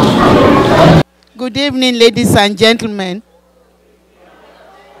 Good evening, ladies and gentlemen.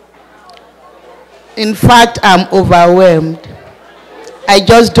 In fact, I'm overwhelmed. I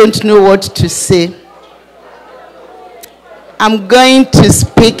just don't know what to say. I'm going to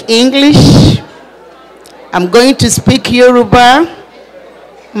speak English. I'm going to speak Yoruba,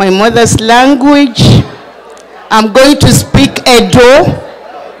 my mother's language. I'm going to speak Edo,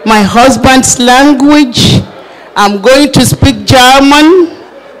 my husband's language. I'm going to speak German,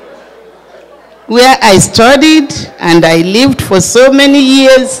 where I studied and I lived for so many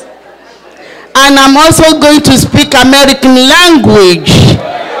years. And I'm also going to speak American language,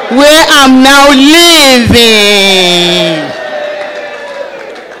 where I'm now living.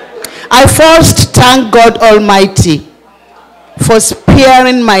 I first thank God Almighty for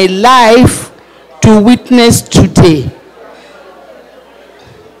sparing my life to witness today.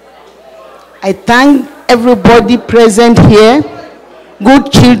 I thank everybody present here,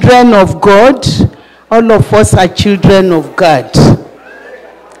 good children of God. All of us are children of God.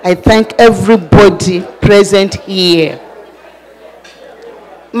 I thank everybody present here.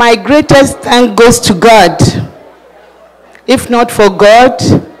 My greatest thank goes to God. If not for God,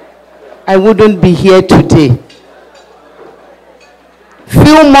 I wouldn't be here today.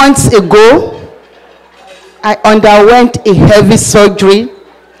 Few months ago, I underwent a heavy surgery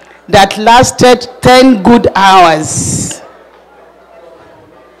that lasted 10 good hours.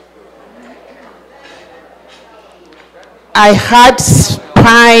 I had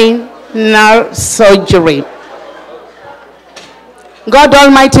spinal surgery. God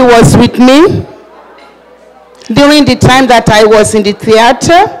Almighty was with me during the time that I was in the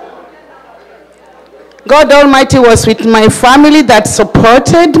theater. God Almighty was with my family that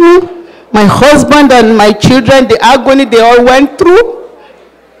supported me, my husband and my children, the agony they all went through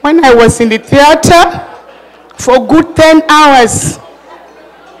when I was in the theater for good 10 hours.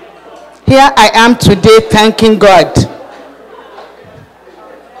 Here I am today thanking God.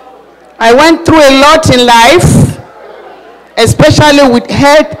 I went through a lot in life, especially with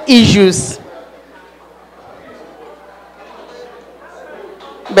health issues.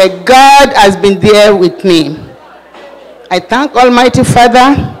 But God has been there with me. I thank Almighty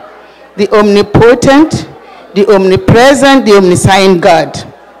Father, the omnipotent, the omnipresent, the omniscient God.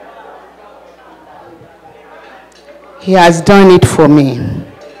 He has done it for me.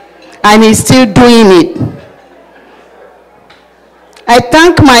 And he's still doing it. I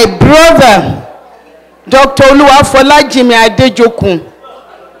thank my brother, Dr. Oluwatumininu A,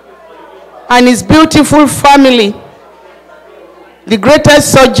 and his beautiful family, the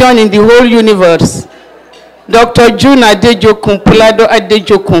greatest surgeon in the whole universe, Dr. June Adejokun, Pulado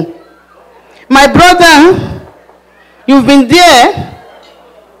Adejokun. My brother, you've been there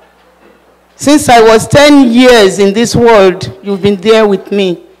Since I was 10 years in this world, you've been there with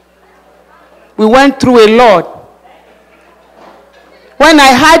me. We went through a lot. When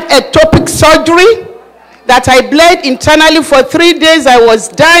I had ectopic surgery, that I bled internally for 3 days, I was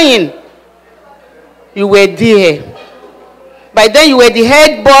dying. You were there. By then, you were the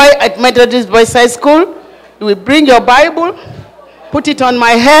head boy at Methodist Boys High School. You would bring your Bible, put it on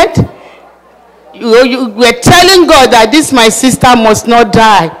my head. You were telling God that this, my sister, must not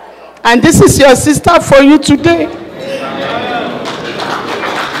die. And this is your sister for you today.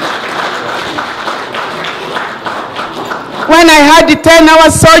 When I had the 10-hour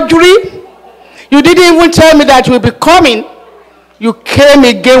surgery, you didn't even tell me that you'll be coming. You came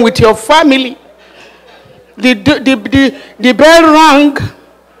again with your family. The bell rang.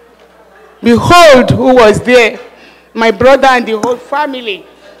 Behold who was there. My brother and the whole family.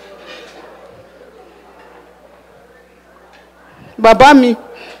 Baba mi,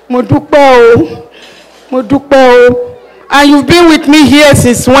 mo dúpẹ́ o, mo dúpẹ́ o. And you've been with me here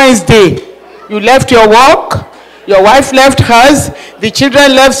since Wednesday. You left your work, your wife left hers, the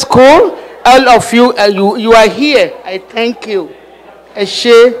children left school. All of you, you are here. I thank you.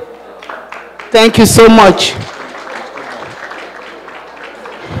 Eshe, thank you so much.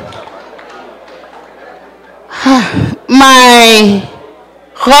 My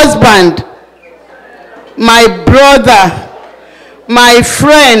husband, my brother, my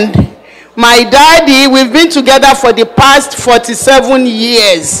friend, my daddy, we've been together for the past 47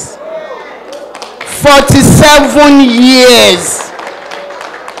 years. 47 years.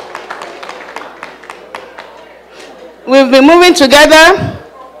 We've been moving together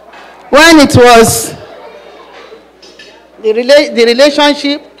when it was the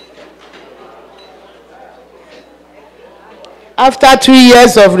relationship. After 2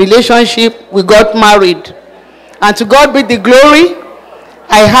 years of relationship, we got married. And to God be the glory,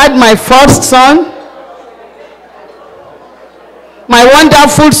 I had my first son, my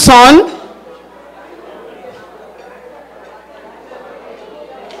wonderful son,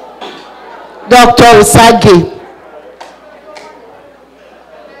 Dr. Osage.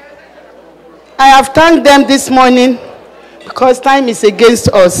 I have thanked them this morning because time is against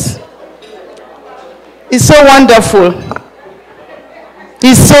us. It's so wonderful.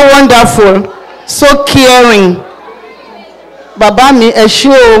 He's so wonderful, so caring. Baba mi, eshe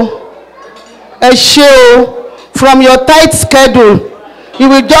o, from your tight schedule, you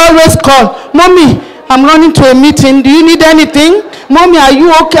will always call, Mommy, I'm running to a meeting. Do you need anything? Mommy, are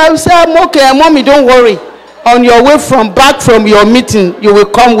you okay? I will say, I'm okay. Mommy, don't worry. On your way back from your meeting, you will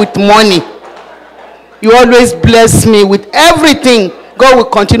come with money. You always bless me with everything. God will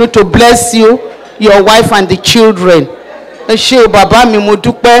continue to bless you, your wife, and the children. Baba mi mo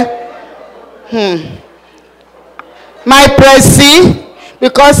dúpẹ́. My Presi,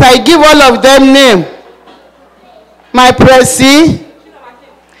 because I give all of them name. My Presi.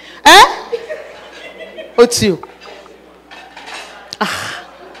 What's you?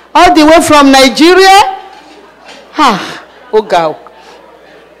 All the way from Nigeria? Oh God.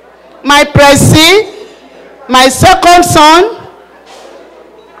 My Presi, my second son,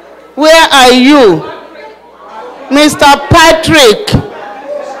 where are you? Mr. Patrick.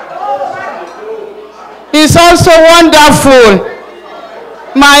 He's also wonderful.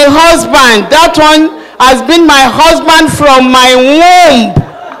 My husband, that one has been my husband from my womb.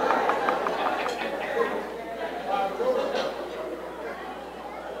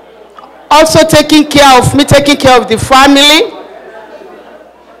 Also taking care of me, taking care of the family.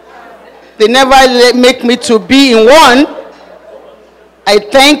 They never make me to be in one. I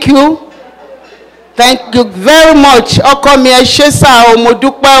thank you. Thank you very much.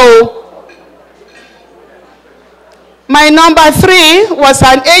 My number 3 was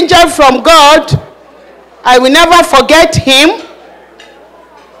an angel from God. I will never forget him.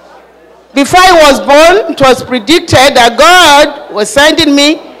 Before I was born, it was predicted that God was sending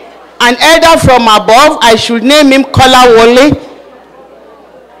me an elder from above. I should name him Kolawole.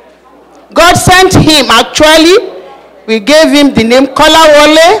 God sent him, actually. We gave him the name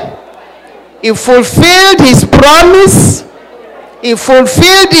Kolawole. He fulfilled his promise. He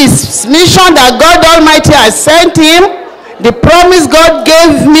fulfilled his mission that God Almighty has sent him. The promise God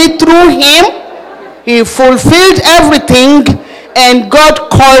gave me through him. He fulfilled everything, and God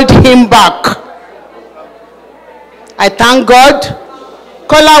called him back. I thank God.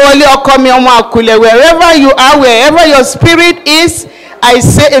 Wherever you are, wherever your spirit is, I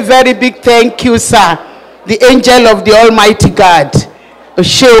say a very big thank you, sir. The angel of the Almighty God.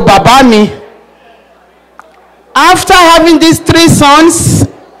 Babami. After having these 3 sons,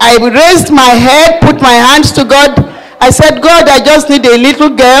 I raised my head, put my hands to God. I said, God, I just need a little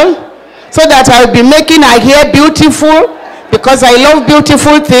girl. so that I'll be making her hair beautiful because I love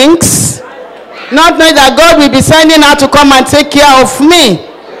beautiful things. Not knowing that God will be sending her to come and take care of me.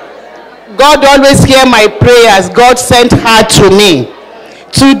 God always hears my prayers. God sent her to me.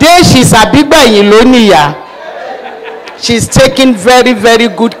 Today she's a big Ilonia. She's taking very, very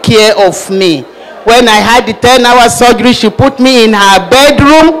good care of me. When I had the 10-hour surgery, she put me in her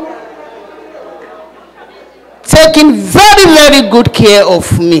bedroom, taking very, very good care of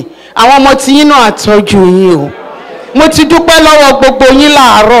me. Àwọn ọmọ tí yín náà àtọ́jú yín o. Mo ti dúpẹ́ lọ́wọ́ gbogbo yín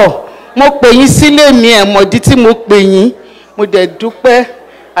láàárọ̀. Mo pè yín sílé mi ẹ mọ̀ dí tí mo pè yín. Mo dẹ̀ dúpẹ́.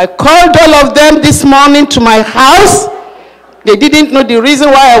 I called all of them this morning to my house. They didn't know the reason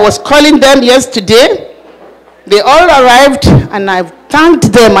why I was calling them yesterday. They all arrived and I've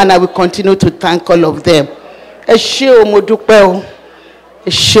thanked them and I will continue to thank all of them. Ẹ ṣé o, mo dúpẹ́ o. Ẹ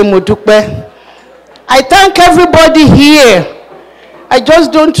ṣé mo dúpẹ́. I thank everybody here. I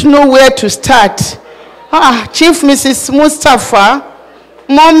just don't know where to start. Chief Mrs. Mustafa,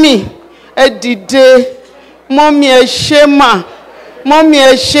 Mommy, ẹ dìde. Mommy, ẹ ṣé mà. Mommy,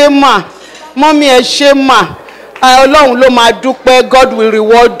 ẹ ṣé mà. Mommy, ẹ ṣé mà. Ọlọ́run ló máa dúpẹ́. God will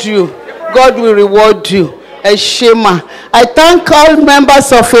reward you. God will reward you. Ẹ ṣé mà. I thank all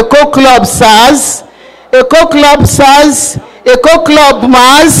members of Eco Club SARS, Eco Club SARS, Eco Club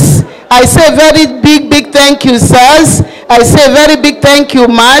MAS. I say very big thank you, SARS. I say very big thank you,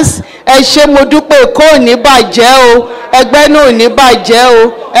 MAS. Ẹ ṣé mo dúpẹ́ Èkó ò ní bàjẹ́ o. Ẹgbẹ́ náà ò ní bàjẹ́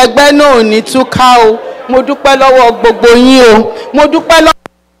o. Ẹgbẹ́ náà ò ní túká o. Mo dúpẹ́ lọ́wọ́ gbogbo yín o. Mo dúpẹ́ lọ́wọ́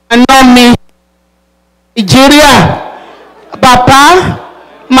àná mi. Nigeria. Papa,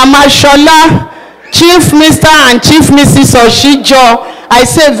 Mama Shola, Chief Mr. and Chief Mrs. Oshijo. I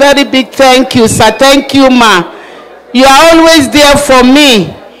say very big thank you, sir. Thank you, ma. You are always there for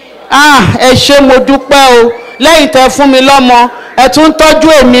me. Ẹ ṣé mo dúpẹ́ o. Lẹ́yìn tẹ́ fún mi lọ́mọ, ẹ tún tọ́jú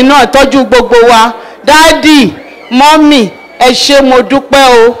èmi náà, tọ́jú gbogbo wa. Daddy, mommy, ẹ ṣé mo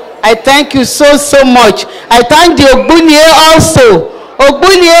dúpẹ́ o. I thank you so much. I thank the Ogbunie also.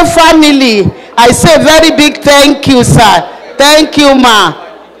 Ogbunie family. I say very big thank you, sir. Thank you, ma.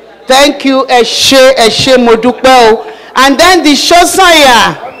 Thank you, ẹ ṣé mo dúpẹ́ o. And then the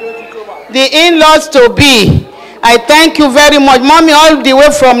Shosanya, the in-laws to be. I thank you very much. Mommy, all the way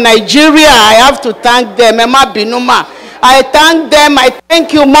from Nigeria, I have to thank them. Emma Binuma. I thank them. I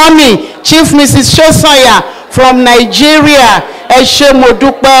thank you, Mommy. Chief Mrs. Shosanya from Nigeria. Ẹ ṣé mo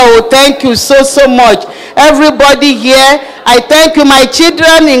dúpẹ́ o. Thank you so much. Everybody here, I thank you, my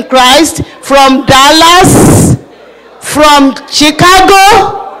children in Christ from Dallas, from Chicago,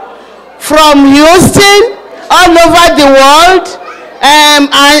 from Houston, all over the world.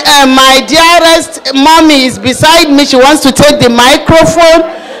 My dearest mommy is beside me. She wants to take the microphone.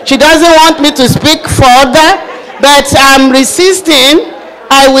 She doesn't want me to speak further, but I'm resisting.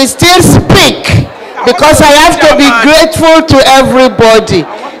 I will still speak because I have to be grateful to everybody.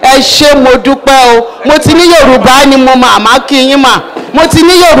 Ẹ ṣé mo dúpẹ́ o. Mo ti ní Yorùbá ni mo máa kí yín mà. Mo ti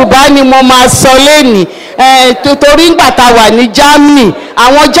ní Yorùbá ni mo máa sọ lẹ́nìí. Torí ìgbà tá wà ní Germany,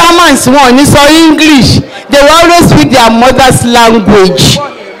 àwọn Germans wọn ní sọ English. They will always speak their mother's language.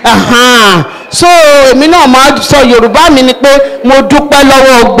 So èmi náà máa sọ Yorùbá mi ni pé mo dúpẹ́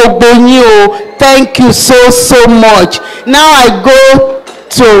lọ́wọ́ gbogbo yín o. Thank you so much. Now I go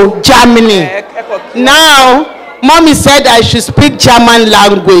to Germany. Now, Mommy said I should speak German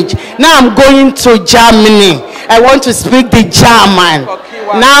language. Now I'm going to Germany. I want to speak the German.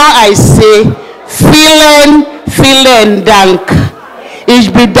 Now I say, vielen Dank. Ich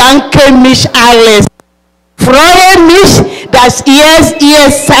bedanke mich alles. Freue mich, dass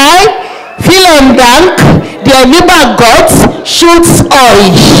ihr seid. Vielen Dank. Der liebe Gott schützt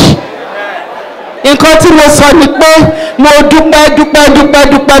euch. Nǹkan tí mo sọ ni pé mo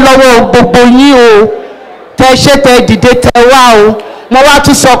dúpẹ́ lọ́wọ́ gbogbo yín o. Tẹ́ ṣe tẹ́ dìde tẹ́ wá o. Mo wá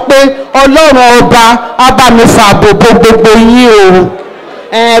tún sọ pé Ọlọ́run ọba á bá mi fàbò bo gbogbo yín o.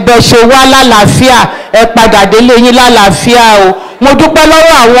 Bẹ̀ ṣe wá lálàáfíà, ẹ padà délé yín lálàáfíà o. Mo dúpẹ́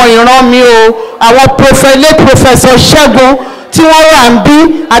lọ́wọ́ àwọn ìran mi o. Àwọn Professor Ṣẹ́gun tí wọ́n wà ń bí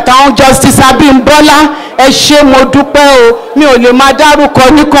àtàwọn Justice Abímbọ́lá. Ẹ ṣé mo dúpẹ́ o. Mi ò lè máa dárúkọ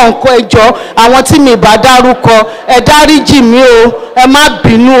ní kọ̀ọ̀kan ẹjọ́. Àwọn tí mi bá dárúkọ, ẹ dáríjì mí o. Ẹ má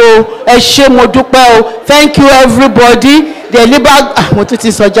bínú o. Ẹ ṣé mo dúpẹ́ o. Thank you everybody. The liber mo tún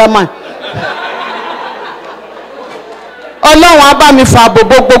ti sọ German. Ọlọ́run á bá mi fàbò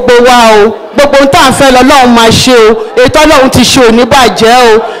gbogbo wa o. Gbogbo ohun tá à ń fẹ́ lọ́lọ́run máa ṣe o. Ètò Ọlọ́run ti ṣe ò ní bàjẹ́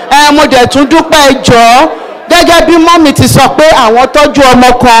o. Mo dẹ̀ tún dúpẹ́ ẹjọ́. Gẹ́gẹ́ bí mọ́mì ti sọ pé àwọn tọ́jú ọmọ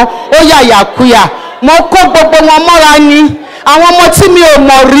kan ó yàyàkuyà. Mo kó gbogbo wọn mọ́ra ni. Àwọn ọmọ tí mi ò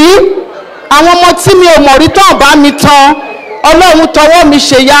mọ̀ rí. Àwọn ọmọ tí mi ò mọ̀ rí tán bá mi tán. Ọlọ́run tọwọ́ mi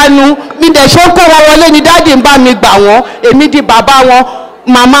ṣe yanu mi dẹ̀ ṣe ń kó wọn wọlé ni dáàdì ń bá mi gbà wọ́n èmi di bàbá wọn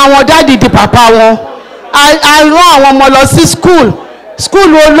màmá wọn dáàdì di bàbá wọn a rán àwọn ọmọ lọ sí school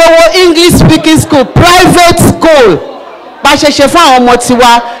olówó English speaking school private school bá ṣe ṣe fún àwọn ọmọ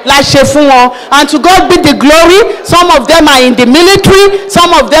tiwa la ṣe fún wọn and to God be the glory some of them are in the military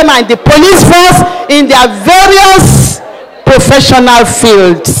some of them are in the police force in their various professional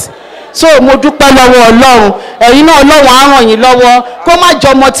fields. So mo dúpẹ́ lọ́wọ́ Ọlọ́run ẹ̀yin náà Ọlọ́run á ràn yín lọ́wọ́ kó má jọ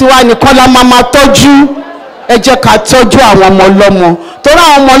ọmọ tiwa nìkan la máa tọ́jú ẹ jẹ́ ká tọ́jú àwọn ọmọ ọlọ́mọ torí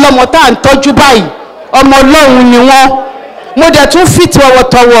àwọn ọmọ ọlọ́mọ tá à ń tọ́jú báyìí ọmọ Ọlọ́run ni wọ́n mo dẹ̀ tún fi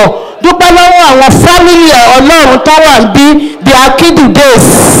tọwọ́tọwọ́ dúpẹ́ lọ́wọ́ àwọn family Ọlọ́run tó wà ń bí the Akidu days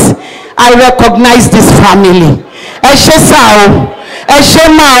I recognize this family ẹ ṣé sá o ẹ ṣé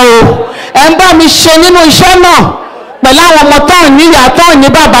máa o ẹ ń bá mi ṣe nínú iṣẹ́ náà pẹ̀lú àwọn ọmọ tó ń níyà tó ń ní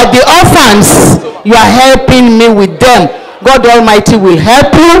bàbá the orphans you are helping me with them God Almighty will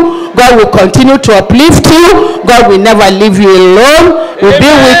help you God will continue to uplift you God will never leave you alone will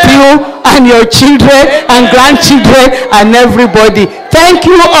be with you and your children and grandchildren and everybody. Thank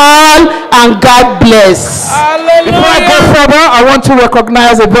you all and God bless. Hallelujah. Before I go further, I want to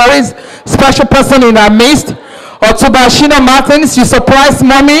recognize a very special person in our midst. Otuba Shina Martins, you surprised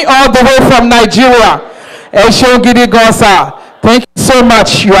mommy all the way from Nigeria. Esho Gidi Gonsa. Thank you so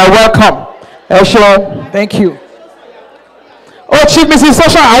much. You are welcome. Esho, thank you. Oh, Chief Mrs.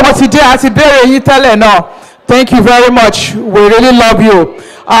 Sosha, I want to do it. Thank you very much. We really love you.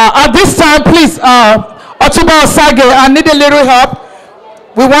 At this time, please, Otuba Osage, I need a little help.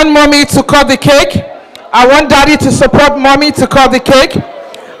 We want mommy to cut the cake. I want daddy to support mommy to cut the cake.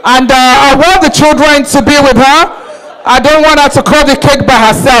 And I want the children to be with her. I don't want her to cut the cake by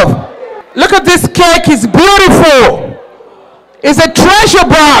herself. Look at this cake, it's beautiful. It's a treasure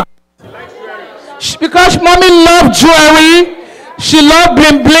box. Because mommy loved jewelry, she loved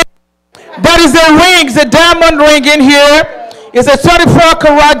bling bling. But it's a ring, it's a diamond ring in here. It's a 24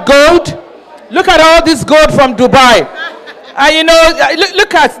 karat gold. Look at all this gold from Dubai. And you know,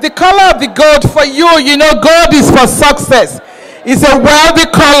 look at the color of the gold for you. You know, gold is for success. It's a wealthy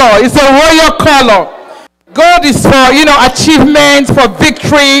color. It's a royal color. Gold is for, you know, achievements, for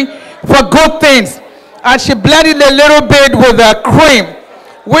victory, for good things. And she blended a little bit with a cream,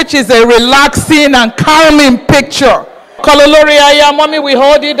 which is a relaxing and calming picture. Kololori Aya, mommy, we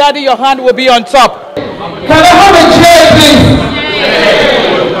hold it. Daddy, your hand will be on top. Can I have a J, please?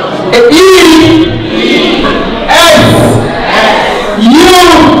 E, S, U,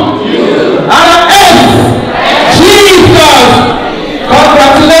 and S. Jesus.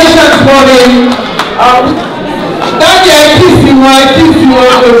 Congratulations for him. Daddy, I kiss you,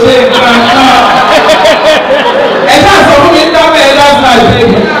 to say, and that's what we done, that's my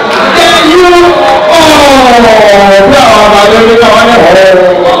baby. Then you,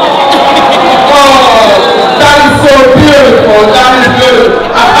 that is so beautiful, that is good.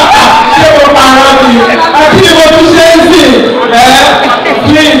 I think what you say is please.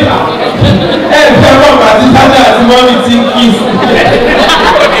 Mommy think kiss.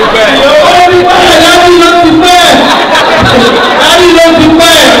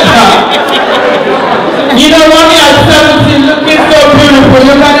 You know, mommy at 17 looking so beautiful.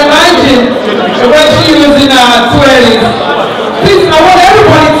 You can imagine when she was in her 20s. Please, I want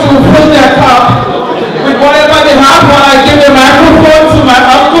everybody to put their cup with whatever they have while I give the microphone to my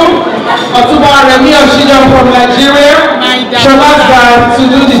uncle, Otuba Remi Oshida from Nigeria, Shabazz to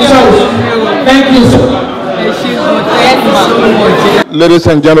do the toast. Thank you so much. Ladies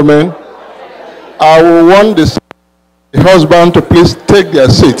and gentlemen, I will want the husband to please take their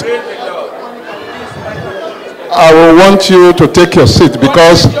seat. I will want you to take your seat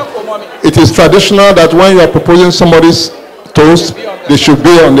because it is traditional that when you are proposing somebody's toast, they should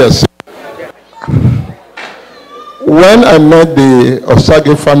be on their seat. When I met the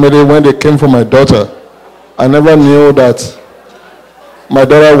Osage family, when they came for my daughter, I never knew that my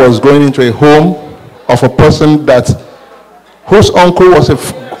daughter was going into a home of a person whose uncle was a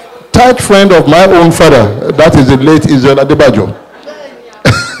tight friend of my own father. That is the late Israel Adebajo.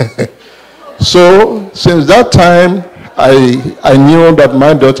 So since that time, I knew that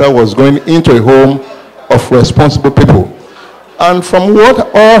my daughter was going into a home of responsible people. And from what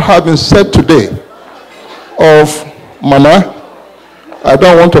all have been said today of Mama, I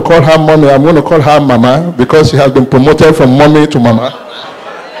don't want to call her mommy, I'm going to call her Mama because she has been promoted from mommy to Mama.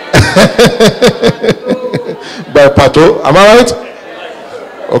 By Pato, am I right?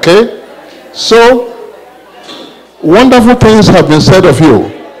 Okay? So, wonderful things have been said of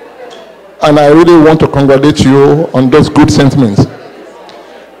you. And I really want to congratulate you on those good sentiments.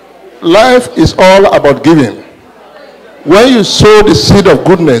 Life is all about giving. When you sow the seed of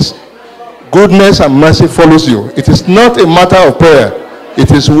goodness, goodness and mercy follows you. It is not a matter of prayer.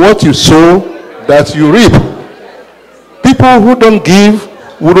 It is what you sow that you reap. People who don't give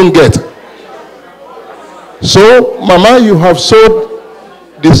wouldn't get. So, Mama, you have sowed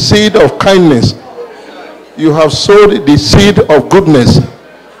the seed of kindness. You have sowed the seed of goodness.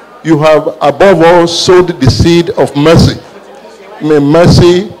 You have, above all, sowed the seed of mercy. May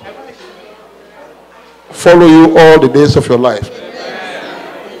mercy follow you all the days of your life.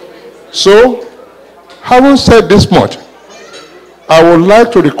 So, having said this much, I would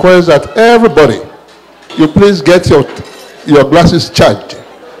like to request that everybody, you please get your glasses charged.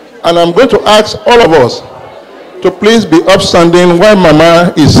 And I'm going to ask all of us to please be upstanding while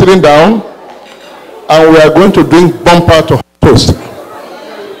Mama is sitting down, and we are going to drink bumper to toast.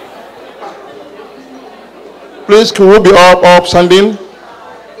 Please, can we be all upstanding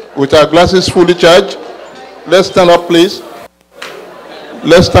with our glasses fully charged? Let's stand up, please.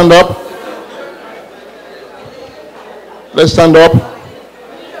 Let's stand up. Let's stand up.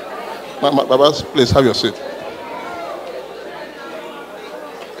 Baba, please have your seat.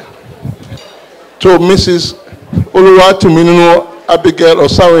 To Mrs. Oluwatumininu A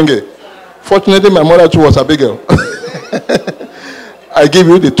Osemwengie. Fortunately, my mother too was Abigail. I give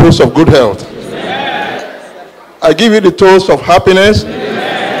you the toast of good health. I give you the toast of happiness.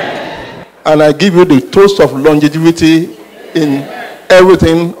 And I give you the toast of longevity in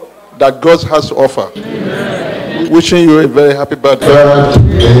everything that God has to offer. Wishing you a very happy birthday. Happy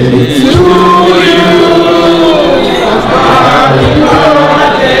birthday to you.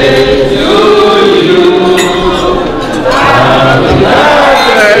 Happy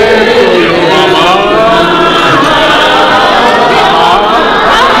birthday, Mama.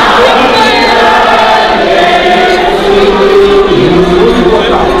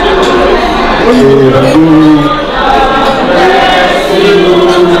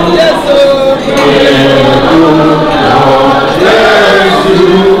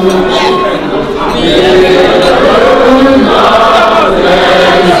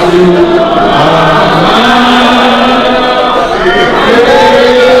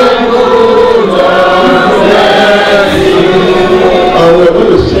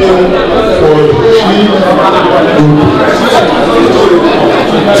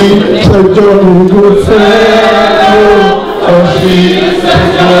 She's a jolly good fellow. Oh, she's a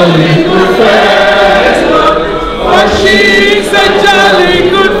jolly good fellow. Oh, she's a jolly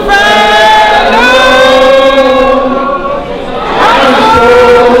good fellow.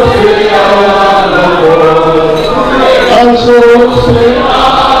 I'm so say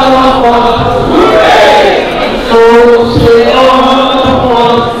all of us, hooray! So say all of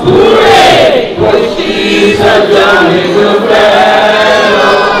us, hooray! Oh, she's a jolly good fellow.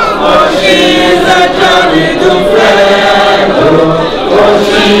 Oh, she's a jolly good fellow. Oh,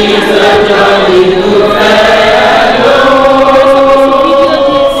 she's a jolly good fellow.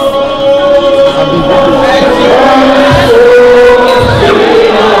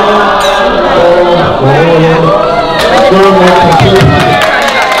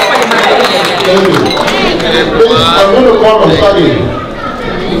 I'm going to call Osagi.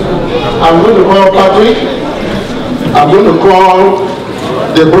 I'm going to call Patrick. I'm going to call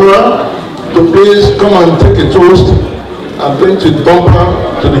Deborah to please come and take a toast and bring to the bumper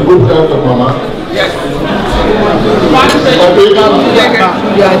to the good health of Mama. Yes. Patrick, you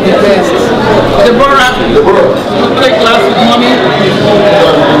are the best. Deborah, take class with Mommy.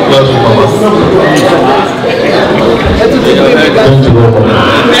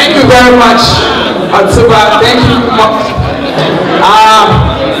 Thank you very much, Atuba. Thank you.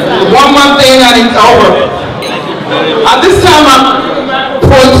 One more thing and it's over. At this time, I'm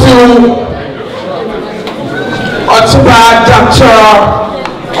going to Atuba Dr.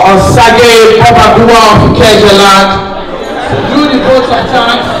 Osage Bobaguwa of Kejeland. Do the vote of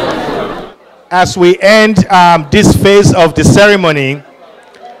thanks. As we end this phase of the ceremony,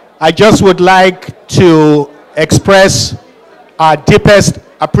 I just would like to express our deepest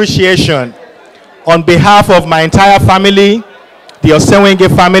appreciation on behalf of my entire family, the Osemwengie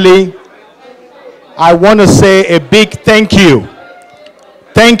family. I want to say a big thank you.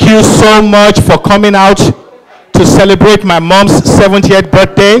 Thank you so much for coming out to celebrate my mom's 70th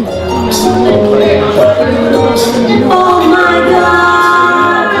birthday. Oh my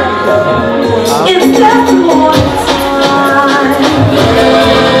God, it's just more time.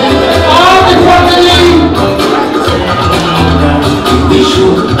 All the family, wish you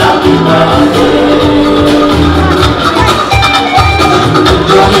happy birthday.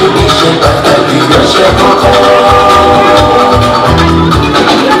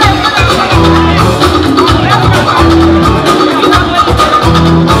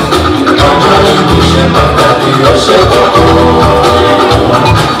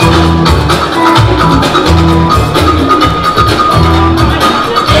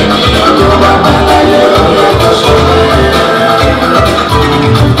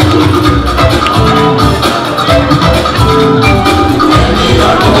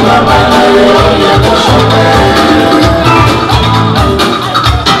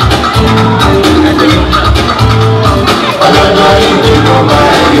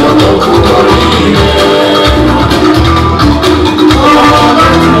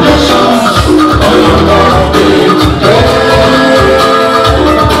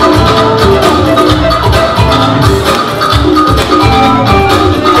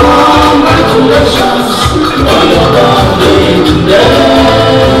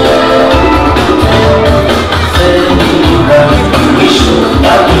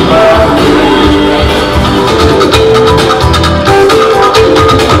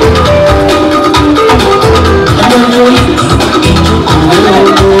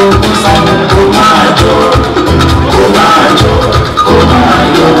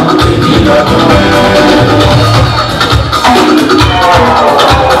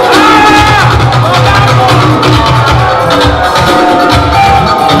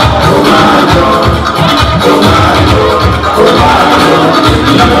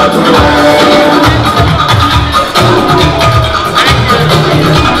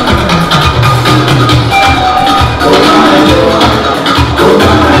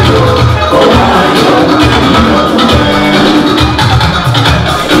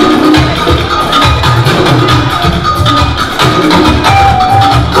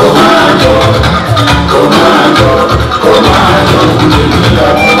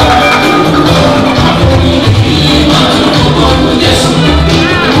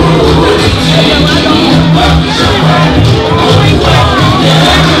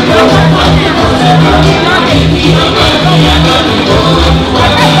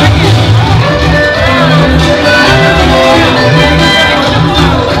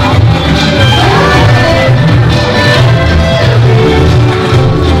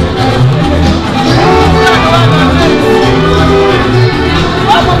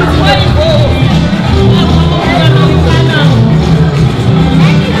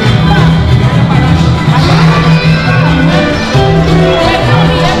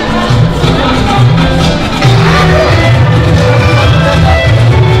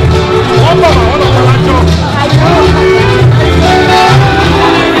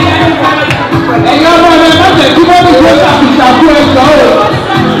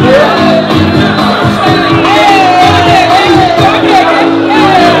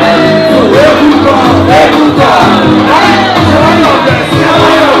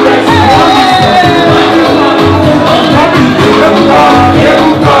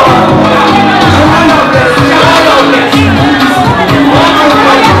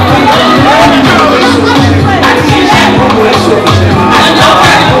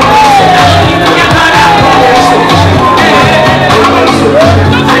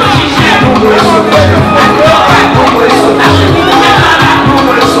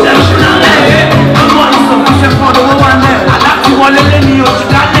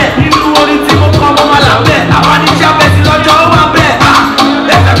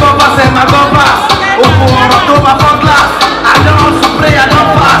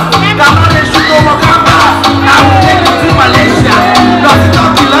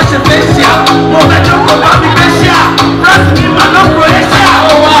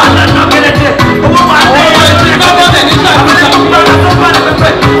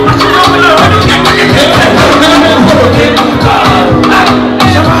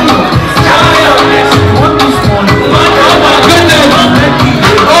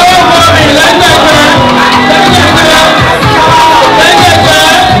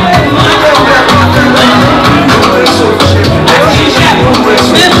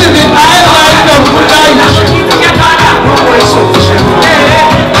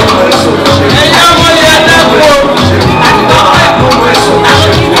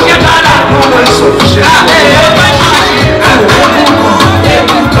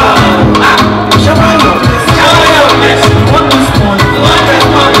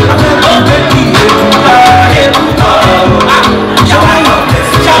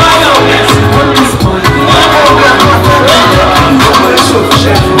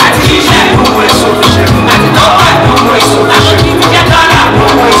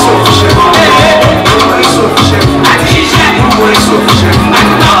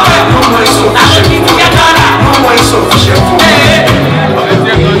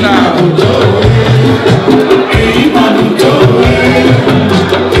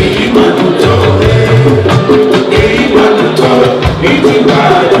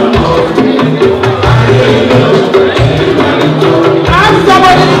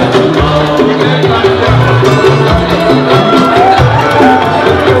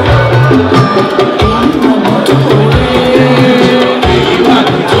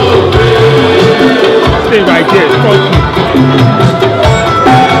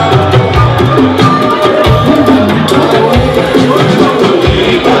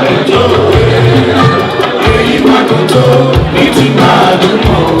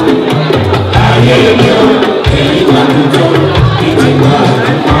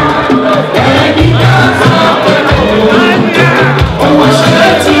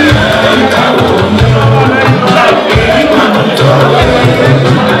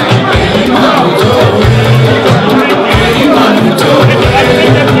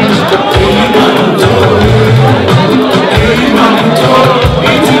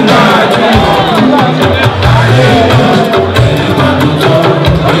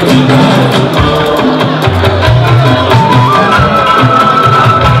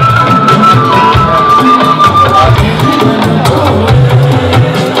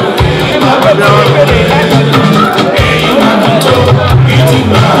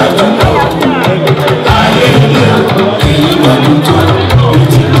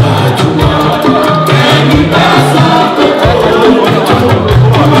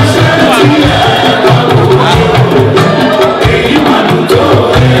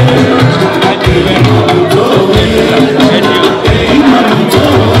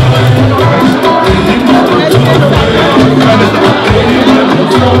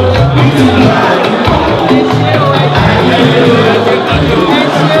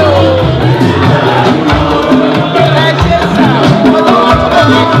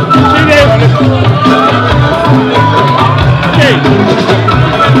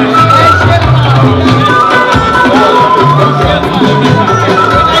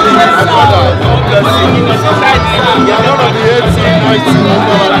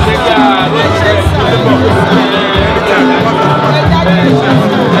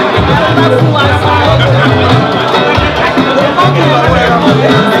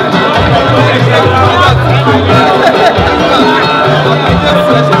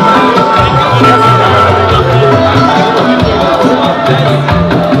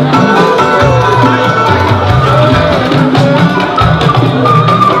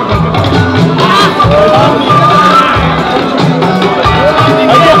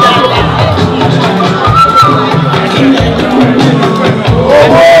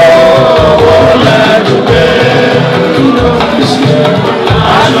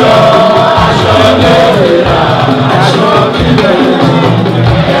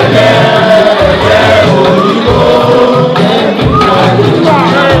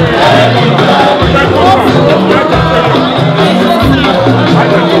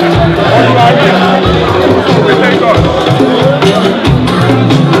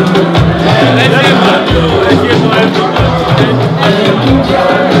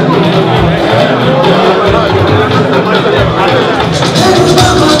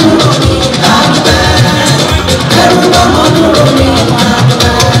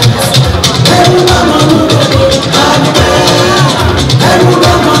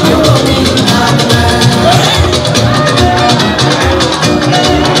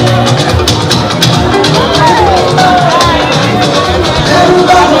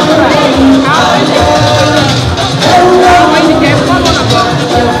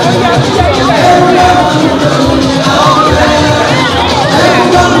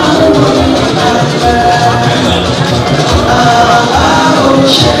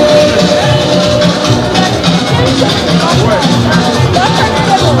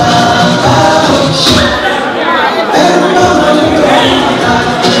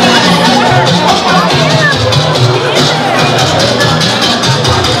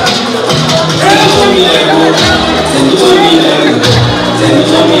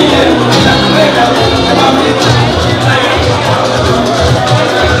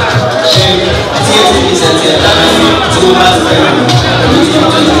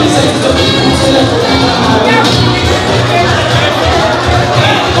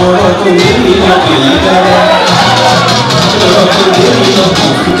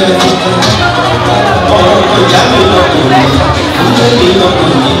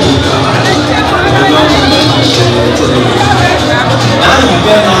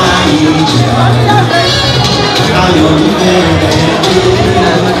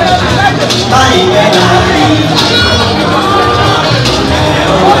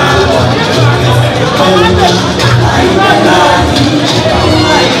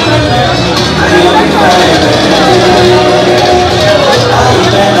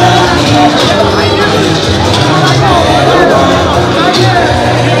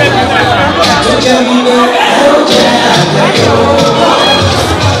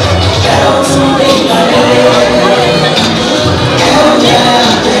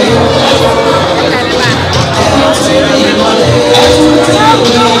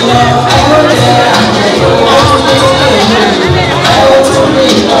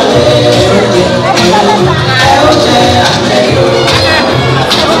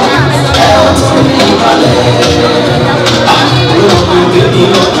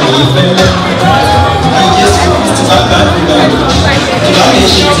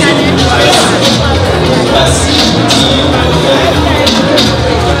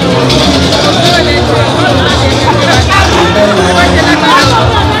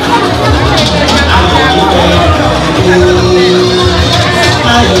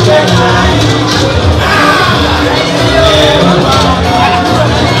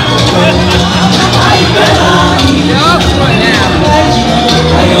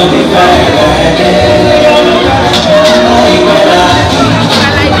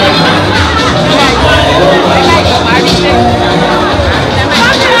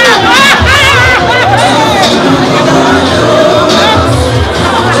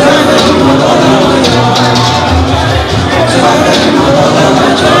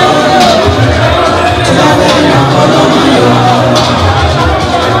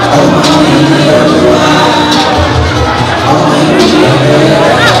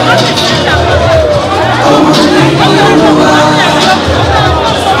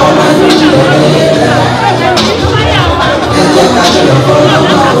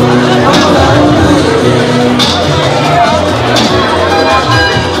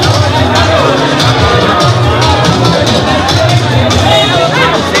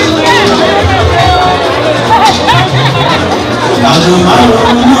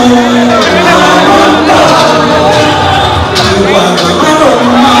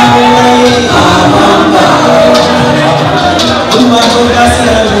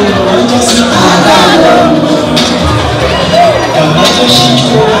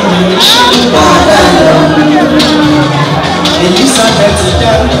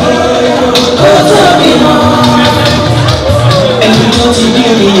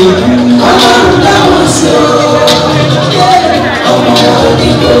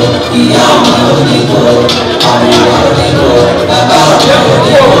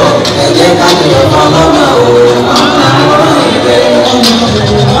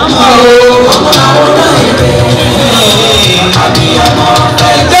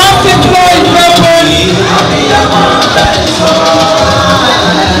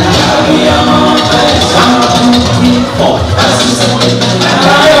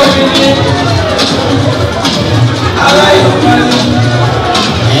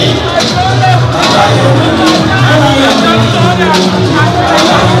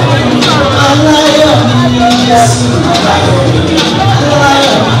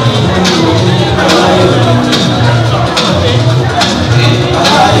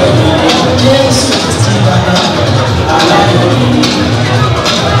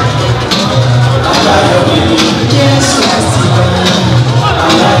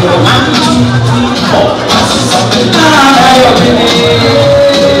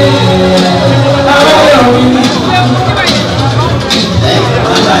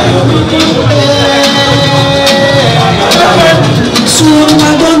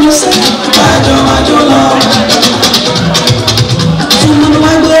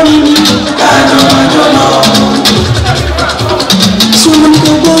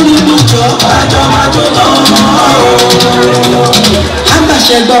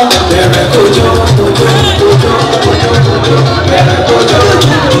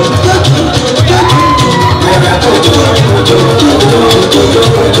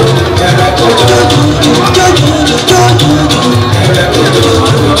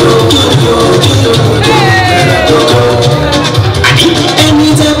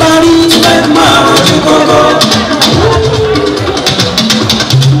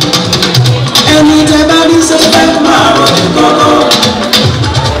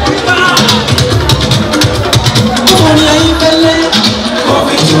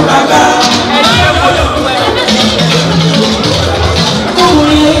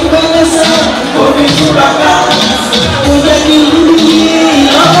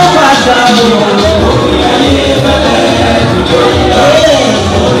 Baba,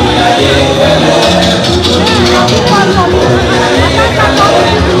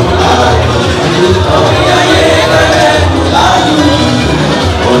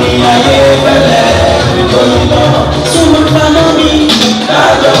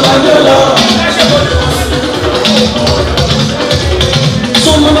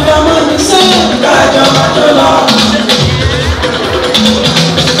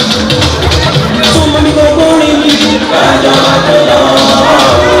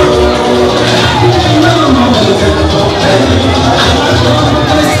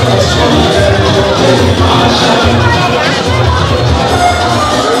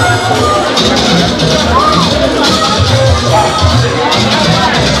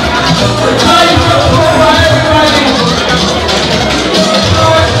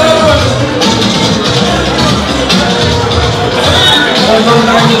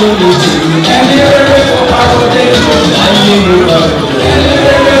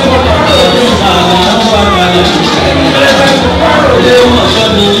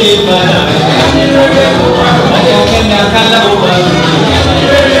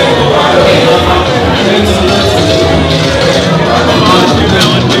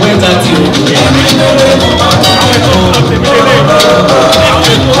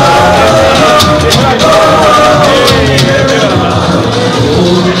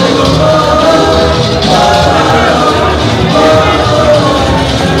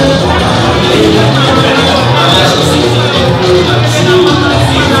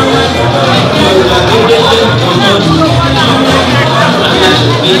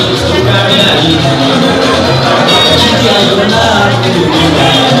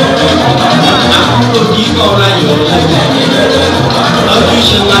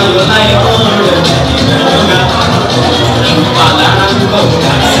 ṣe láyọ̀ láyé kan rẹ̀ ọ̀gá ṣùgbọ́n lára ń bọ̀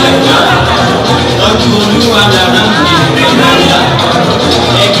ṣẹ̀gbá tọ́jú olúwa lára ń gbé ìgbàlá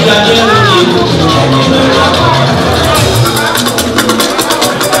ẹ̀kí adé lórí ìlú.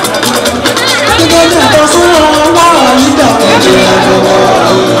 Gẹ́gẹ́ bí ìtọ́sọ́nà ọlọ́run nígbà pẹ̀lú ẹ̀rọ.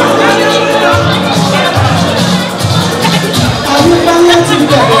 Àyíká láti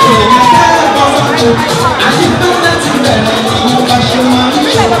bẹ̀rẹ̀ èèyàn káàbọ̀ fún àyíká láti bẹ̀rẹ̀ ìwọ̀n bá ṣe máa ń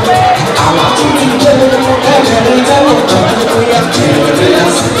ṣe. Àwọn tó ti dé ẹgbẹ̀rẹ̀ tẹ́lẹ̀ kan tó yá kẹrẹ̀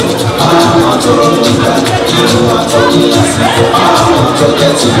lásìkò. Àwọn tó ti gbà ìlú wọn tó ní lásìkò. Àwọn tó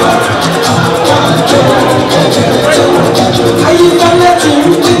jẹ́ ti wà àwọn àjọ ẹgbẹ̀rẹ̀ tẹ́lẹ̀ kájọ. Àyíká láti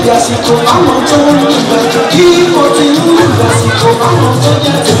rú ìdí àsìkò àwọn tó ń gbàjọ. Kí mo ti rú ìdí àsìkò àwọn tó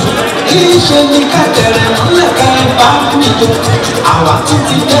jẹ́ tèmi. Ìṣe ni Caterer ńlẹ̀ ká ẹ bá mi jọ. Àwa tún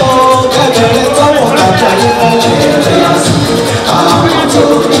ti dé o Caterer tọ́wọ́ kájọ ayébálẹ̀ ẹ̀rẹ́ àsìkò. Àwọn tó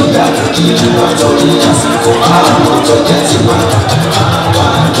ń gbà ìlú wọn tó ní àsìkò. Àwọn tó jẹ́ tiwa. Àwọn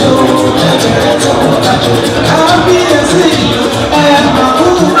àjọ ẹgbẹ̀rẹ̀ tọ́wọ́ kájọ. Kábíyèsí ìlú ẹ máa kú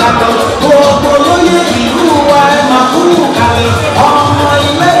kalẹ̀. Gbogbo lóye ìlú wa ẹ máa kú kalẹ̀. Ọmọ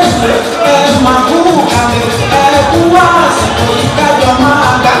ilé ìfẹ́ ẹ máa kú kalẹ̀. Ẹ kú wá àsìkò ìkájọ máa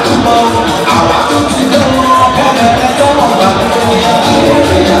gbádùn mọ́. Àwa tó ti dé wọn Caterer tọ́wọ́ gbà lórí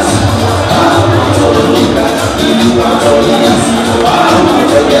ẹ̀rẹ́ àsìkò. Àwọn tó ní gbà ìlú wa tó ní àsìkò. Àwọn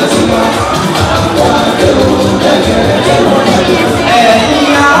tó jẹ́ tiwa. Àwọn àjọ ẹgbẹ̀rẹ̀ tọ́wọ́ kájọ.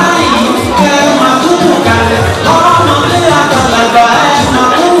 Ẹ̀yin ará yìí ẹ máa kú kalẹ̀. Ọmọdé àgbàlagbà ẹ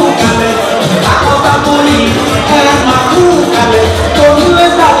máa kú kalẹ̀. Àkọ́kọ́kùnrí ẹ máa kú kalẹ̀. Onílé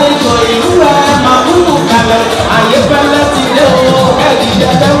gbàlejò ìlú ẹ máa kú kalẹ̀. Àyè fẹ́lẹ́ ti dé o, ẹ̀dìdẹ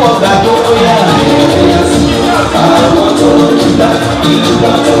tẹ́wọ̀ gbàgbó yá. Àwọn tó ní gbà ìlú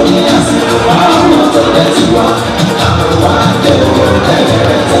wa tó ní àsìkò. Àwọn tó jẹ́ tiwa. Àwọn àjẹ́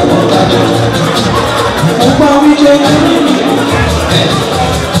ẹgbẹ̀rẹ̀ tẹ́wọ̀ gbàgbó. Mo gbọ́ wípé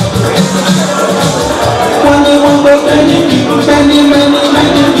wọ́n ní wọ́n gbé many people, many people,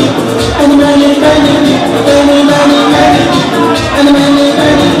 and many people, many people, and many people, and many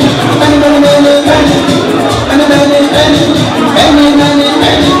people, and many people,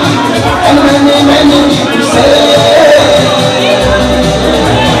 and many people say.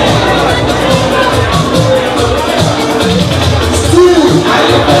 Still, I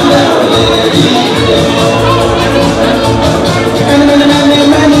don't know and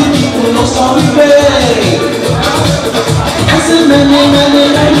many people know so we pay. I said many people,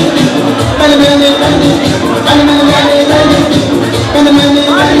 many people,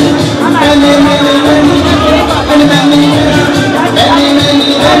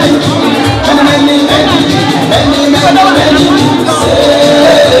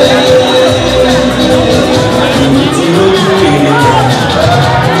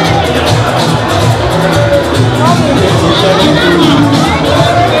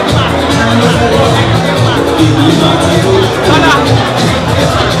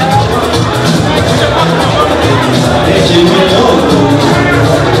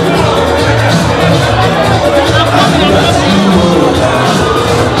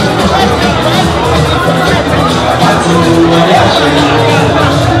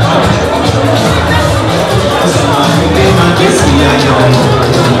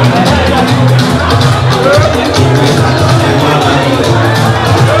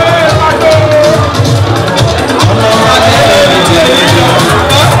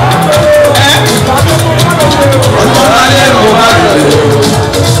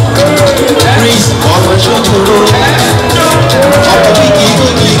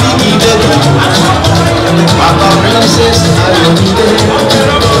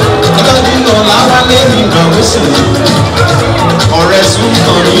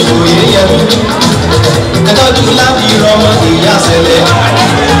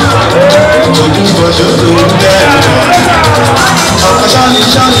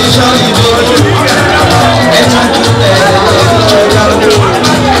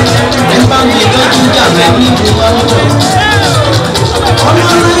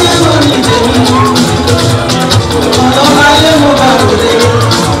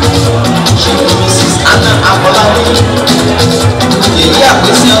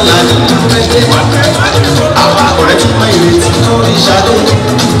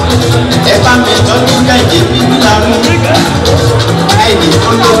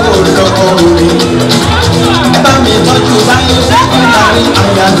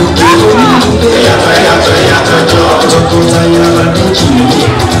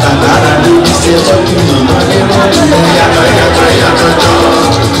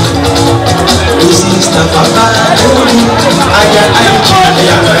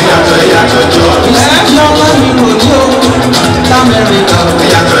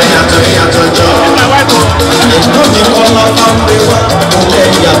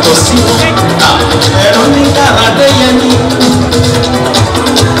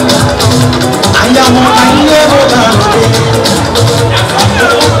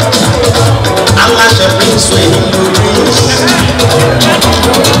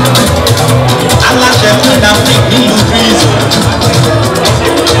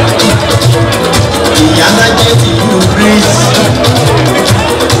 Pastrys.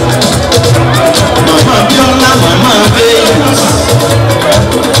 Mama Biola, Mama Babes.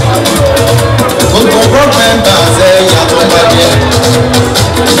 Gbogbo board members yàtọ̀ bàjẹ́.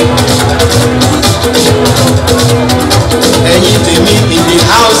 Ẹ̀yin tèmi in the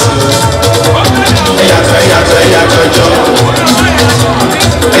house. Ẹ̀yàtọ̀ jọ.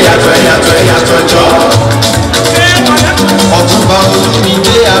 Ẹ̀yàtọ̀ jọ. Ọ̀túnba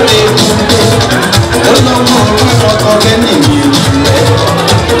Olúmidé Abẹ́kúndé. Olówó orúkọ kẹ́ni mi èjì rẹ̀.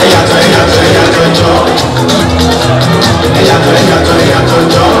 Ẹ̀yàtọ̀ jọ. Ẹ̀yàtọ̀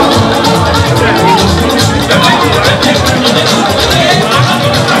jọ.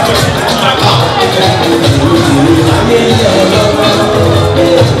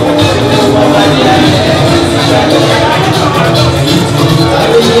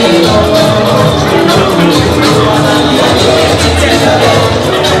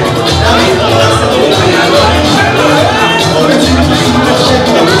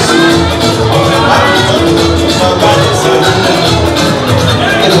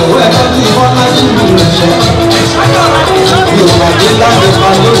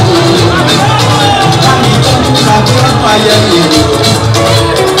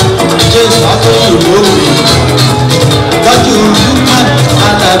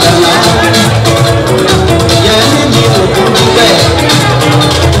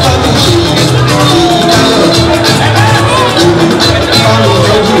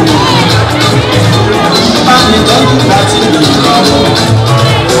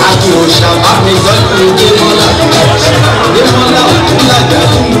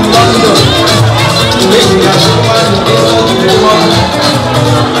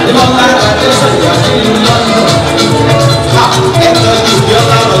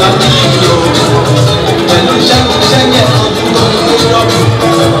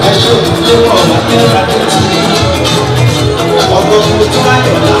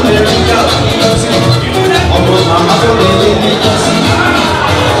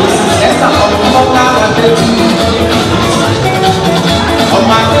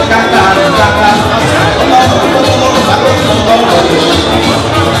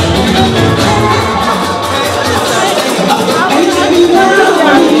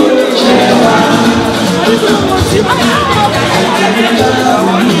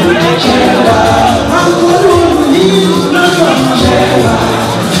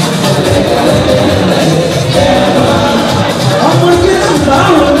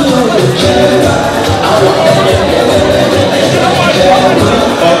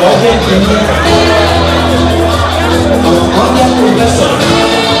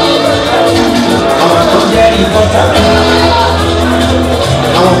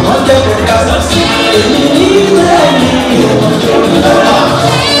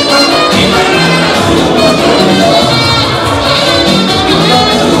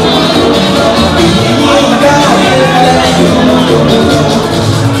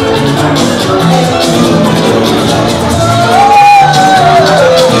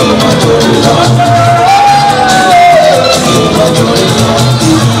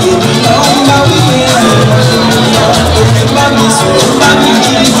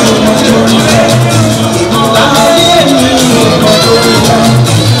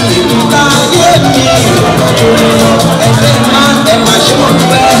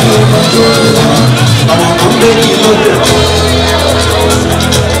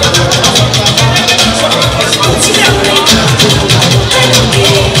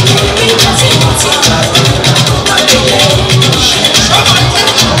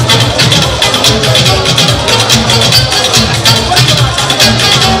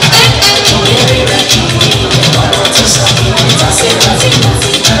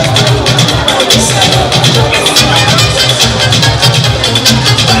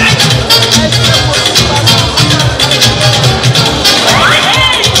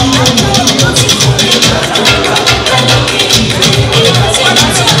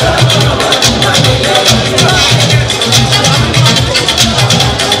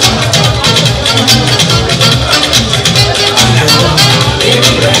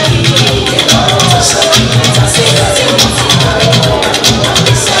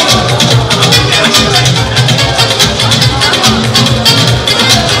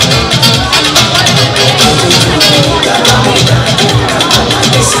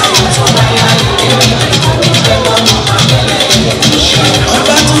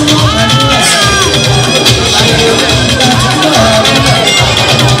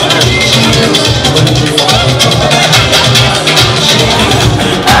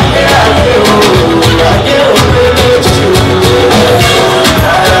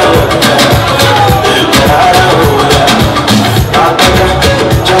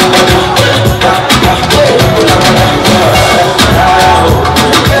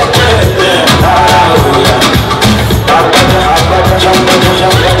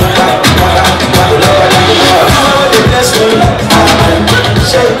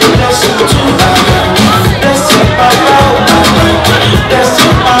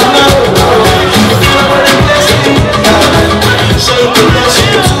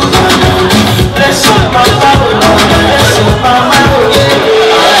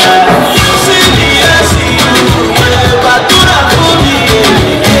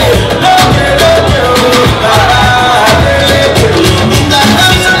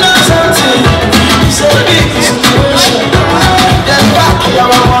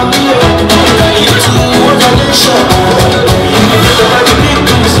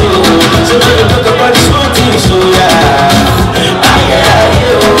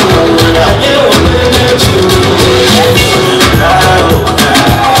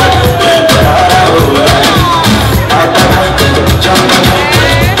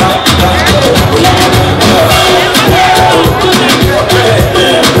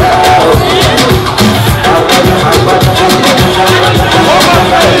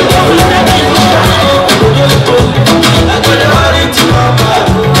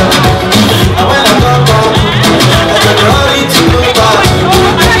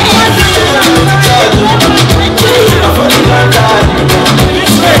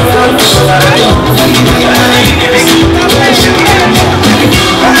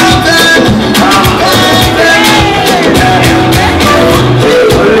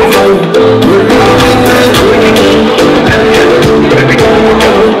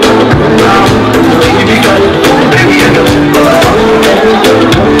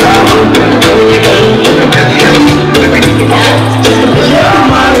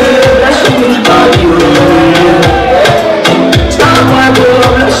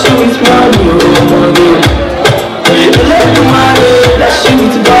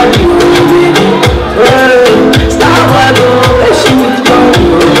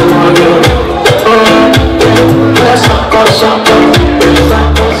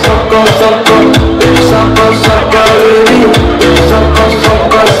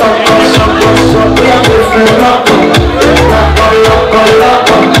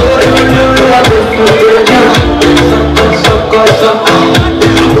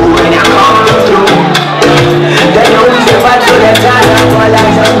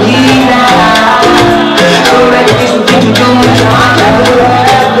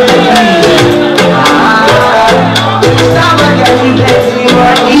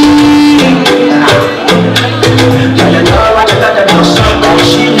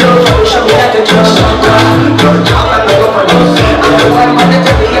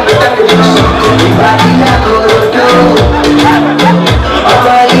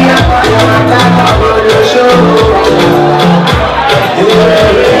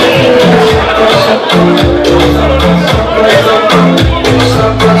 Thank you.